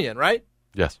 Oh, Simeon, right?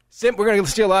 Yes. We're going to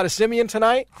steal a lot of Simeon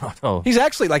tonight. Oh. He's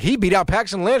actually, he beat out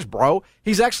Paxton Lynch, bro.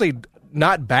 He's actually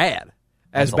not bad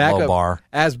as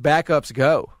backups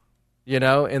go.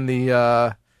 In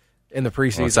the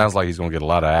preseason. Well, it sounds like he's going to get a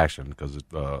lot of action because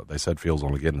they said Fields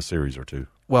only getting a series or two.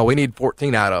 Well, we need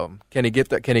 14 out of him. Can he get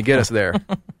that? Can he get us there?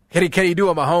 Can he do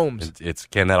a Mahomes?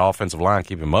 Can that offensive line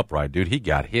keep him upright, dude? He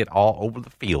got hit all over the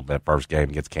field that first game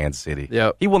against Kansas City.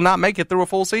 Yep. He will not make it through a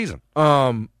full season.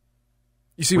 You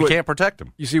see, we can't protect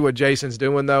him. You see what Jason's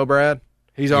doing though, Brad?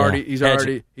 He's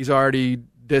already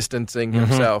distancing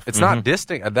himself. It's not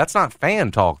distant. That's not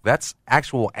fan talk. That's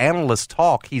actual analyst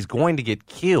talk. He's going to get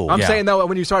killed. I'm saying though,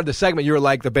 when you started the segment, you were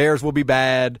like, the Bears will be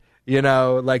bad.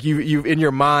 Like you in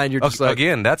your mind, you're just like,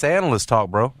 again, that's analyst talk,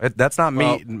 bro. That's not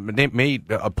me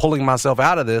pulling myself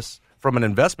out of this from an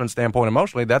investment standpoint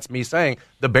emotionally. That's me saying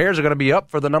the Bears are going to be up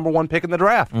for the number 1 pick in the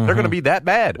draft. They're going to be that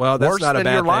bad. Well, that's worse not than a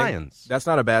bad your thing. Lions. That's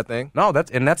not a bad thing. No,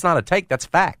 that's not a take. That's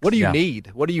facts. What do you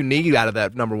need? What do you need out of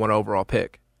that number 1 overall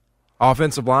pick?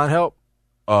 Offensive line help?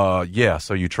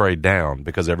 So you trade down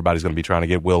because everybody's going to be trying to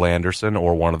get Will Anderson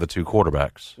or one of the 2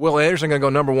 quarterbacks. Will Anderson going to go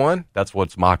number 1? That's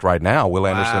what's mocked right now. Will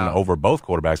Anderson over both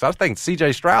quarterbacks. I was thinking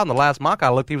C.J. Stroud in the last mock I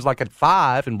looked, he was like at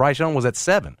 5, and Bryce Young was at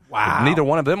 7. Wow. Neither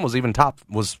one of them was even top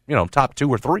 2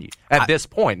 or 3 at this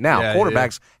point. Now,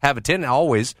 quarterbacks have a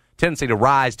tendency to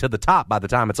rise to the top by the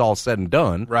time it's all said and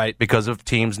done, right? Because of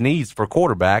teams' needs for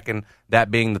quarterback, and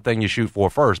that being the thing you shoot for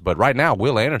first. But right now,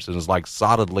 Will Anderson is like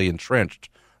solidly entrenched.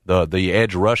 The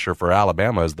edge rusher for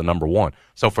Alabama is the number 1.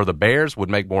 So for the Bears would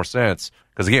make more sense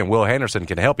because, again, Will Henderson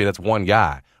can help you. That's one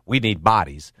guy. We need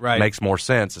bodies. Right. Makes more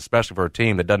sense, especially for a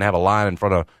team that doesn't have a line in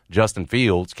front of Justin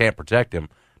Fields, can't protect him,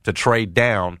 to trade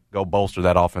down, go bolster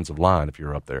that offensive line if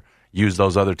you're up there. Use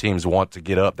those other teams who want to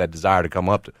get up, that desire to come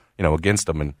up to, against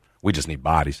them, and we just need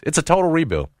bodies. It's a total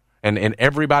rebuild. And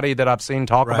everybody that I've seen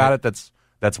talk about it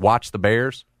that's watched the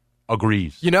Bears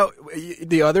agrees.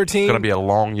 The other team, it's going to be a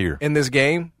long year in this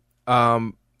game.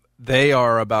 They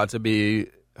are about to be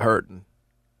hurting.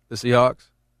 The Seahawks.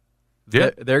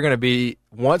 Yeah. They're going to be,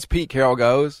 once Pete Carroll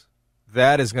goes,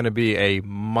 that is going to be a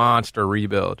monster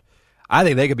rebuild. I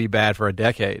think they could be bad for a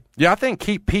decade. Yeah, I think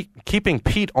keeping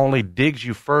Pete only digs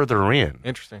you further in.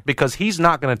 Interesting. Because he's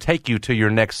not going to take you to your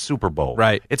next Super Bowl.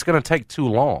 Right. It's going to take too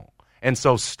long. And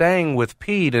so staying with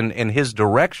Pete and his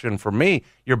direction, for me,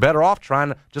 you're better off trying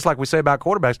to, just like we say about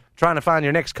quarterbacks, trying to find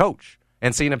your next coach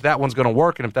and seeing if that one's going to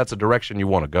work and if that's a direction you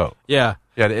want to go. Yeah.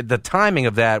 Yeah, the timing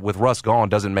of that with Russ gone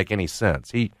doesn't make any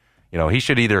sense. They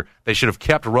should have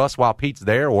kept Russ while Pete's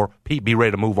there, or Pete be ready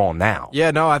to move on now.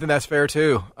 Yeah, no, I think that's fair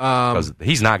too. Because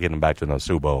he's not getting back to no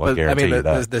Super Bowl. I guarantee you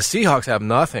that. The Seahawks have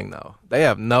nothing though. They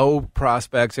have no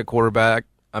prospects at quarterback.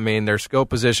 I mean, their skill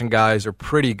position guys are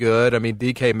pretty good. I mean,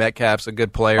 DK Metcalf's a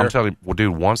good player. I'm telling you, well,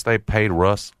 dude, once they paid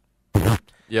Russ,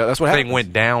 yeah, that's what happened. Thing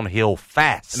went downhill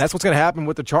fast. And that's what's going to happen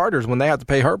with the Chargers when they have to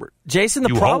pay Herbert. Jason,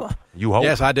 You hope.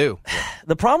 Yes, I do.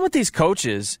 The problem with these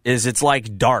coaches is it's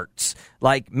like darts.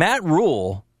 Like Matt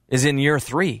Rule is in year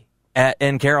 3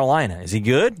 in Carolina. Is he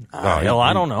good? I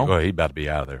don't know. Well, he's about to be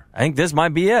out of there. I think this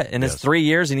might be it. And it's 3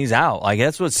 years and he's out. Like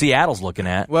that's what Seattle's looking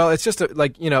at. Well, it's just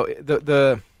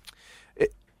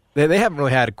they haven't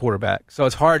really had a quarterback, so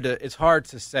it's hard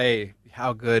to say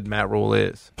how good Matt Rule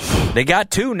is. They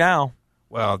got 2 now.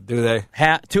 Well, do they?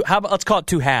 Let's call it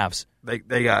 2 halves. We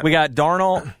got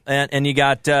Darnold and you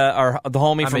got the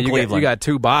homie from Cleveland. You got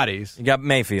 2 bodies. You got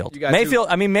Mayfield.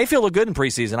 Mayfield looked good in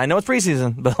preseason. I know it's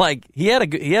preseason, but like he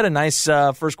had a nice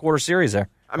first quarter series there.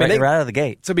 I mean, right out of the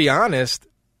gate. To be honest,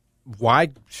 why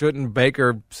shouldn't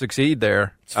Baker succeed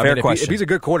there? Fair question. If he's a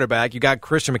good quarterback, you got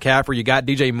Christian McCaffrey, you got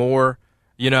DJ Moore.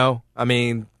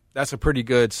 That's a pretty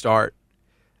good start.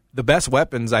 The best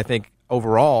weapons, I think,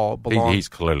 overall belong. He's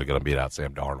clearly going to beat out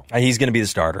Sam Darnold. He's going to be the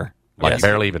starter. Like Yes.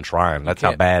 barely even trying. That's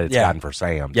how bad it's gotten for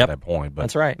Sam at that point. But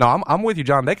That's right. No, I'm with you,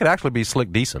 John. They could actually be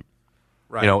slick decent.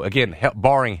 Right. You know, again,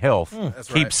 barring health,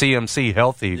 keep right. CMC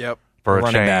healthy for a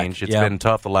Running back. change. It's Yeah. been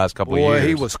tough the last couple of Boy, years.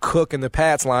 he was cooking the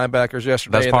Pats linebackers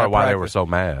yesterday. That's in probably that why they practice. were so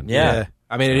mad. Yeah.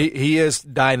 I mean, he is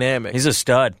dynamic. He's a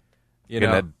stud. you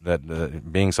know. And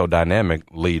that being so dynamic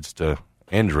leads to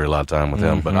injury a lot of time with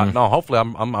him. But Mm-hmm. hopefully,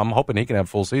 I'm hoping he can have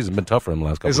full season. It's been tough for him the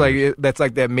last couple It's of like years. that's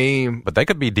like that meme But they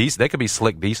could be decent. They could be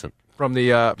slick decent. from the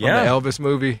Elvis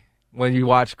movie when you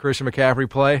watch Christian McCaffrey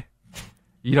play.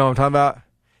 You know what I'm talking about?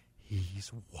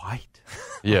 He's white.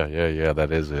 Yeah.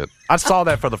 That is it. I saw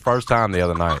that for the first time the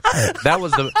other night. That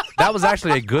was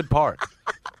actually a good part.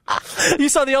 You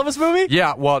saw the Elvis movie?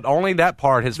 Yeah, well, only that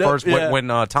part. When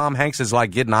Tom Hanks is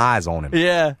like getting eyes on him.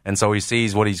 Yeah. And so he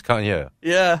sees what he's coming. Yeah.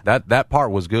 Yeah. That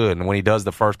part was good. And when he does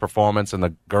the first performance and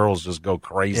the girls just go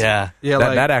crazy. Yeah. Yeah,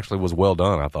 That actually was well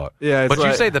done, I thought. Yeah, it's but you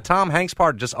like- say the Tom Hanks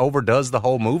part just overdoes the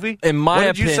whole movie? In my what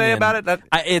opinion, did you say about it?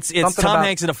 It's something Tom about-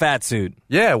 Hanks in a fat suit.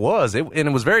 Yeah, it was. And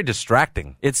it was very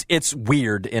distracting. It's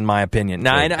weird in my opinion.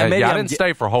 Now, I maybe I'm didn't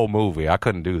stay for a whole movie. I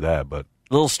couldn't do that, but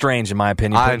a little strange in my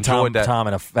opinion. I putting enjoyed that. Tom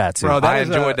in a fat suit. Bro, that I was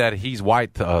enjoyed that he's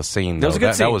white scene. That was a though.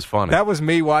 good scene. That was funny. That was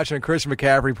me watching Christian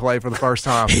McCaffrey play for the first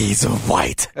time. He's a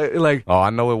white. Like, Oh, I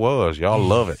know it was. Y'all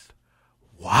love it.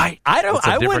 White. It's a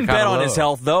I different wouldn't kind bet of on love. his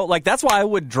health though. Like that's why I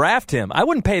would draft him. I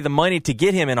wouldn't pay the money to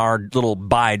get him in our little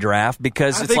buy draft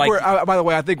because it's like by the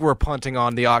way, I think we're punting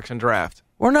on the auction draft.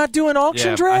 we're not doing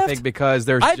auction draft. I think because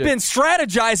there's I've been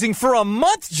strategizing for a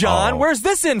month, John. Oh. Where's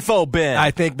this info been?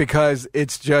 I think because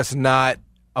it's just not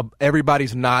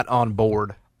everybody's not on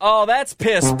board. Oh, that's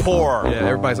piss poor. Yeah,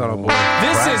 everybody's not on board.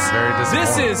 Very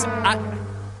This is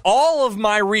all of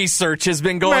my research has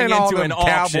been going Man, all into them an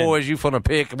auction. Cowboys you finna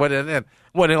pick. What it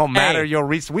don't matter. Hey. Your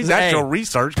research. That's your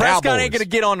research. Prescott Cowboys. ain't going to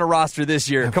get on the roster this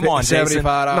year. Come on, Jason.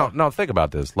 $75. No. Think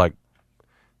about this. Like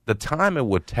the time it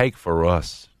would take for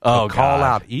us Oh, to call God.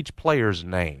 out each player's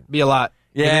name. Be a lot.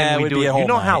 Yeah, And then it we would do be it. a whole You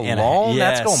know how night and a- long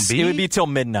that's yes, gonna be? It would be till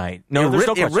midnight. No, it, there's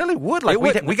no it question. really would. Like It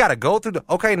would. we got to go through the.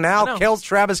 Okay, I now know.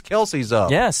 Travis Kelsey's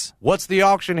up. Yes. What's the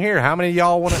auction here? How many of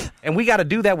y'all want to? And we got to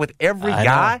do that with every I know.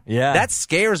 guy. Yeah. That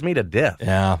scares me to death.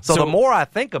 Yeah. So So- the more I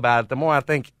think about it, the more I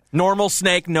think Normal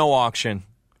snake, no auction.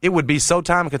 it would be so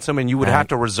time consuming. You would have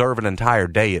to reserve an entire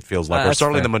day. It feels like, or That's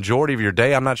certainly fair. the majority of your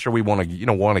day. I'm not sure we want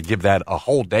to give that a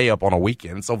whole day up on a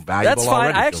weekend. It's so valuable. That's fine.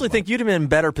 already, I it actually feels think you'd have been in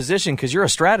better position because you're a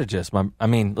strategist. I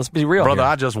mean, let's be real, like. brother. here.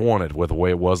 I just won it with the way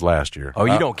it was last year. Oh,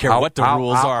 you don't care what the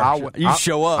rules are. You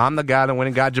show up. I'm the guy that went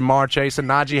and got Jamar Chase and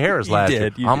Najee Harris You last did,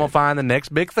 year. you I'm gonna did. find the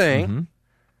next big thing,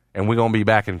 and we're gonna be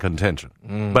back in contention.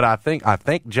 But I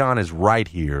think John is right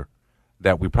here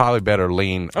that we probably better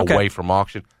lean Okay. away from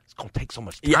auction. It's gonna take so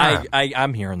much time. Yeah,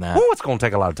 I'm hearing that. Ooh, it's gonna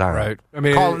take a lot of time. Right. I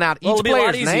mean, calling out Well, each it'll be a lot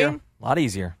player's easier. name. A lot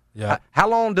easier. Yeah. How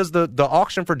long does the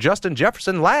auction for Justin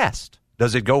Jefferson last?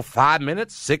 Does it go 5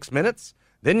 minutes, 6 minutes?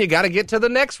 Then you got to get to the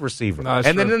next receiver, No, it's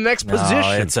and then true. the next No,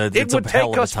 position. it's a it would hell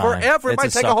take of a us time. forever. It It's might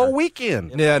a take a sucker. whole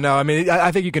weekend. Yeah, no, I mean,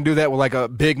 I think you can do that with like a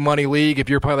big money league. If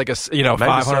you're playing like a Maybe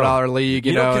 $500 so. league,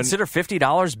 You know. don't and- consider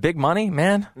 $50 big money,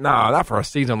 man? no, not for a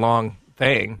season long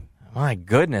thing. My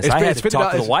goodness, It's I had it's to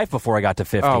talk to the $50 wife before I got to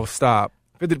 50. Oh, stop.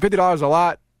 $50 a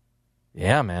lot.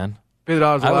 Yeah, man. $50 a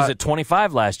lot. I was at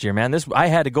 25 last year, man. I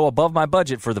had to go above my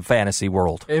budget for the fantasy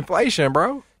world. Inflation,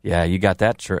 bro. Yeah, you got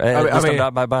that true. I mean- I'm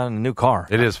not by buying a new car.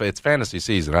 It's fantasy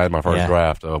season. I had my first Yeah.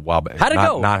 draft a while back. How'd it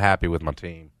go? Not happy with my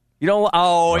team. You know?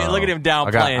 Oh, No. look at him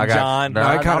downplaying, I got- John. No,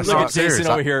 I I kinda I'm saw look it at Jason serious.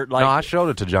 over here. Like, no, I showed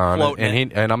it to John,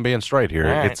 floating and I'm being straight here.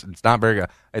 All right. It's not very good.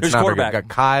 It's Who's not very good. quarterback?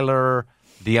 Got Kyler,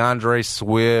 DeAndre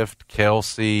Swift,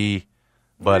 Kelsey.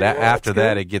 But after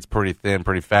that, it gets pretty thin,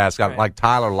 pretty fast. Got like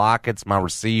Tyler Lockett's my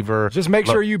receiver. Just make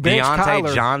sure you bench Deontay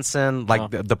Kyler. Johnson. Like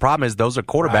the problem is those are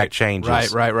quarterback Right,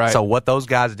 changes. right. So what those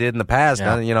guys did in the past,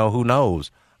 Yeah. who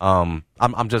knows? I'm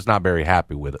just not very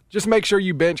happy with it. Just make sure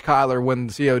you bench Kyler when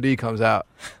the COD comes out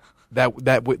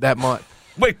that month.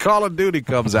 When Call of Duty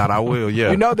comes out, I will.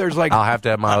 Yeah, You know, there's like I'll have to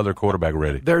have my other quarterback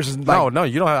ready. there's like No,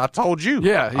 you don't. I told you.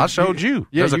 Yeah, I showed you.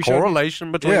 yeah, There's a you showed me.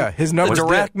 correlation between. Yeah, his the numbers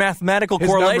direct dip. mathematical His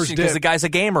correlation numbers because dip. the guy's a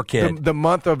gamer kid. the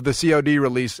month of the COD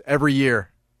release every year.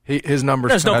 His numbers.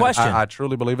 There's no come. question. I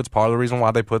truly believe it's part of the reason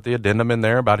why they put the addendum in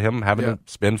there about him having Yeah. to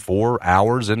spend 4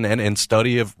 hours in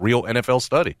study of real NFL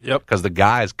study. Yep. Because the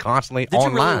guy is constantly Did you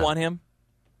online. really want him?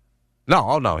 No,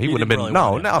 he You wouldn't have didn't been. really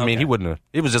No, want no. him. I mean, he Okay. wouldn't have.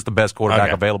 He was just the best quarterback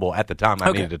Okay. available at the time. I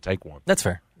Okay. needed to take one. That's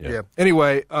fair. Yeah.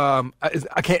 Anyway, I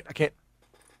can't.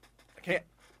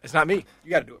 It's not me.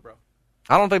 You got to do it, bro.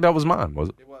 I don't think that was mine, was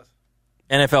it? It was.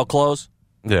 NFL close.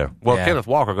 Yeah. Well, Yeah. Kenneth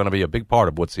Walker going to be a big part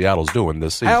of what Seattle's doing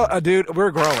this season. Dude,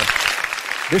 we're growing.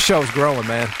 This show's growing,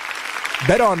 man.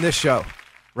 Bet on this show,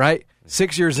 right?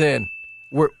 6 years in,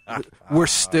 we're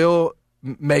still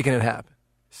making it happen.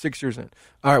 6 years in.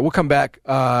 All right, we'll come back.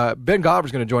 Ben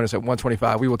Golliver's going to join us at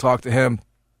 1:25. We will talk to him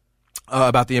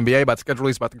about the NBA, about the schedule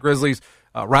release, about the Grizzlies,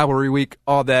 rivalry week,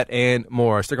 all that and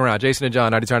more. Stick around. Jason and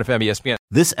John, 92.9 FM, ESPN.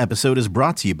 This episode is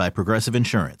brought to you by Progressive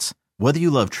Insurance. Whether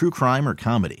you love true crime or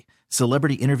comedy,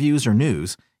 celebrity interviews or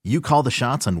news, you call the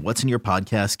shots on what's in your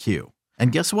podcast queue.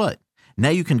 And guess what? Now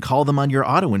you can call them on your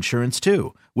auto insurance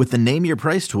too with the Name Your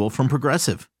Price tool from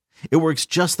Progressive. It works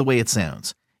just the way it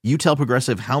sounds. You tell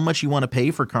Progressive how much you want to pay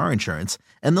for car insurance,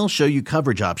 and they'll show you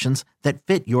coverage options that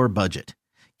fit your budget.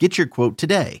 Get your quote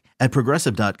today at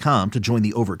Progressive.com to join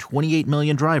the over 28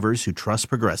 million drivers who trust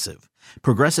Progressive.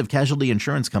 Progressive Casualty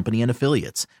Insurance Company and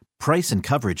Affiliates. Price and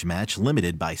coverage match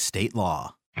limited by state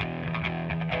law.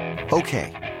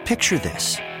 Okay, picture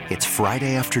this. It's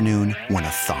Friday afternoon when a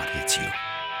thought hits you.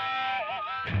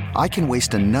 I can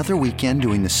waste another weekend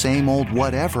doing the same old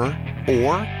whatever,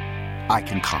 or I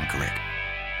can conquer it.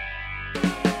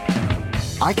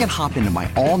 I can hop into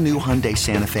my all-new Hyundai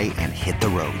Santa Fe and hit the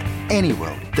road. Any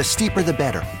road. The steeper, the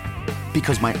better.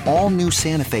 Because my all-new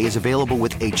Santa Fe is available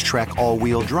with H-Track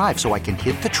all-wheel drive, so I can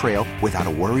hit the trail without a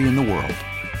worry in the world.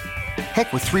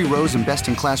 Heck, with 3 rows and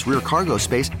best-in-class rear cargo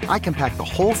space, I can pack the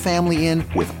whole family in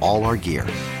with all our gear.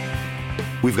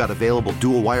 We've got available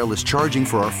dual wireless charging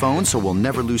for our phones, so we'll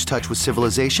never lose touch with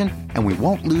civilization, and we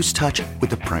won't lose touch with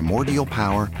the primordial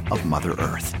power of Mother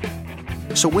Earth.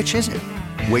 So which is it?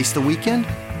 Waste the weekend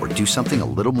or do something a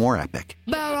little more epic?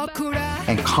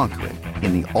 And conquer it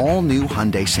in the all-new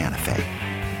Hyundai Santa Fe.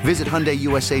 Visit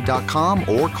HyundaiUSA.com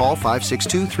or call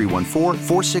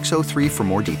 562-314-4603 for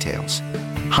more details.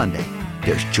 Hyundai,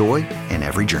 there's joy in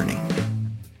every journey.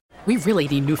 We really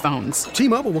need new phones.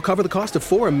 T-Mobile will cover the cost of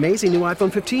 4 amazing new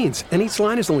iPhone 15s, and each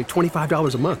line is only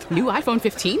 $25 a month. New iPhone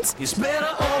 15s? It's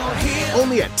better over here.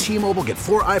 Only at T-Mobile, get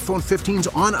 4 iPhone 15s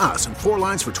on us and 4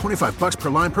 lines for $25 per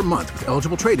line per month with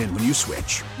eligible trade-in when you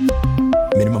switch.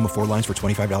 Minimum of 4 lines for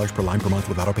 $25 per line per month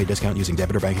with autopay discount using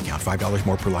debit or bank account. $5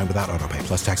 more per line without autopay,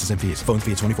 plus taxes and fees. Phone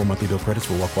fee at 24 monthly bill credits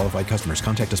for well-qualified customers.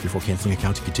 Contact us before canceling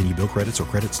account to continue bill credits or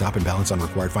credit stop and balance on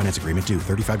required finance agreement due.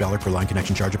 $35 per line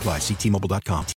connection charge applies. See T-Mobile.com.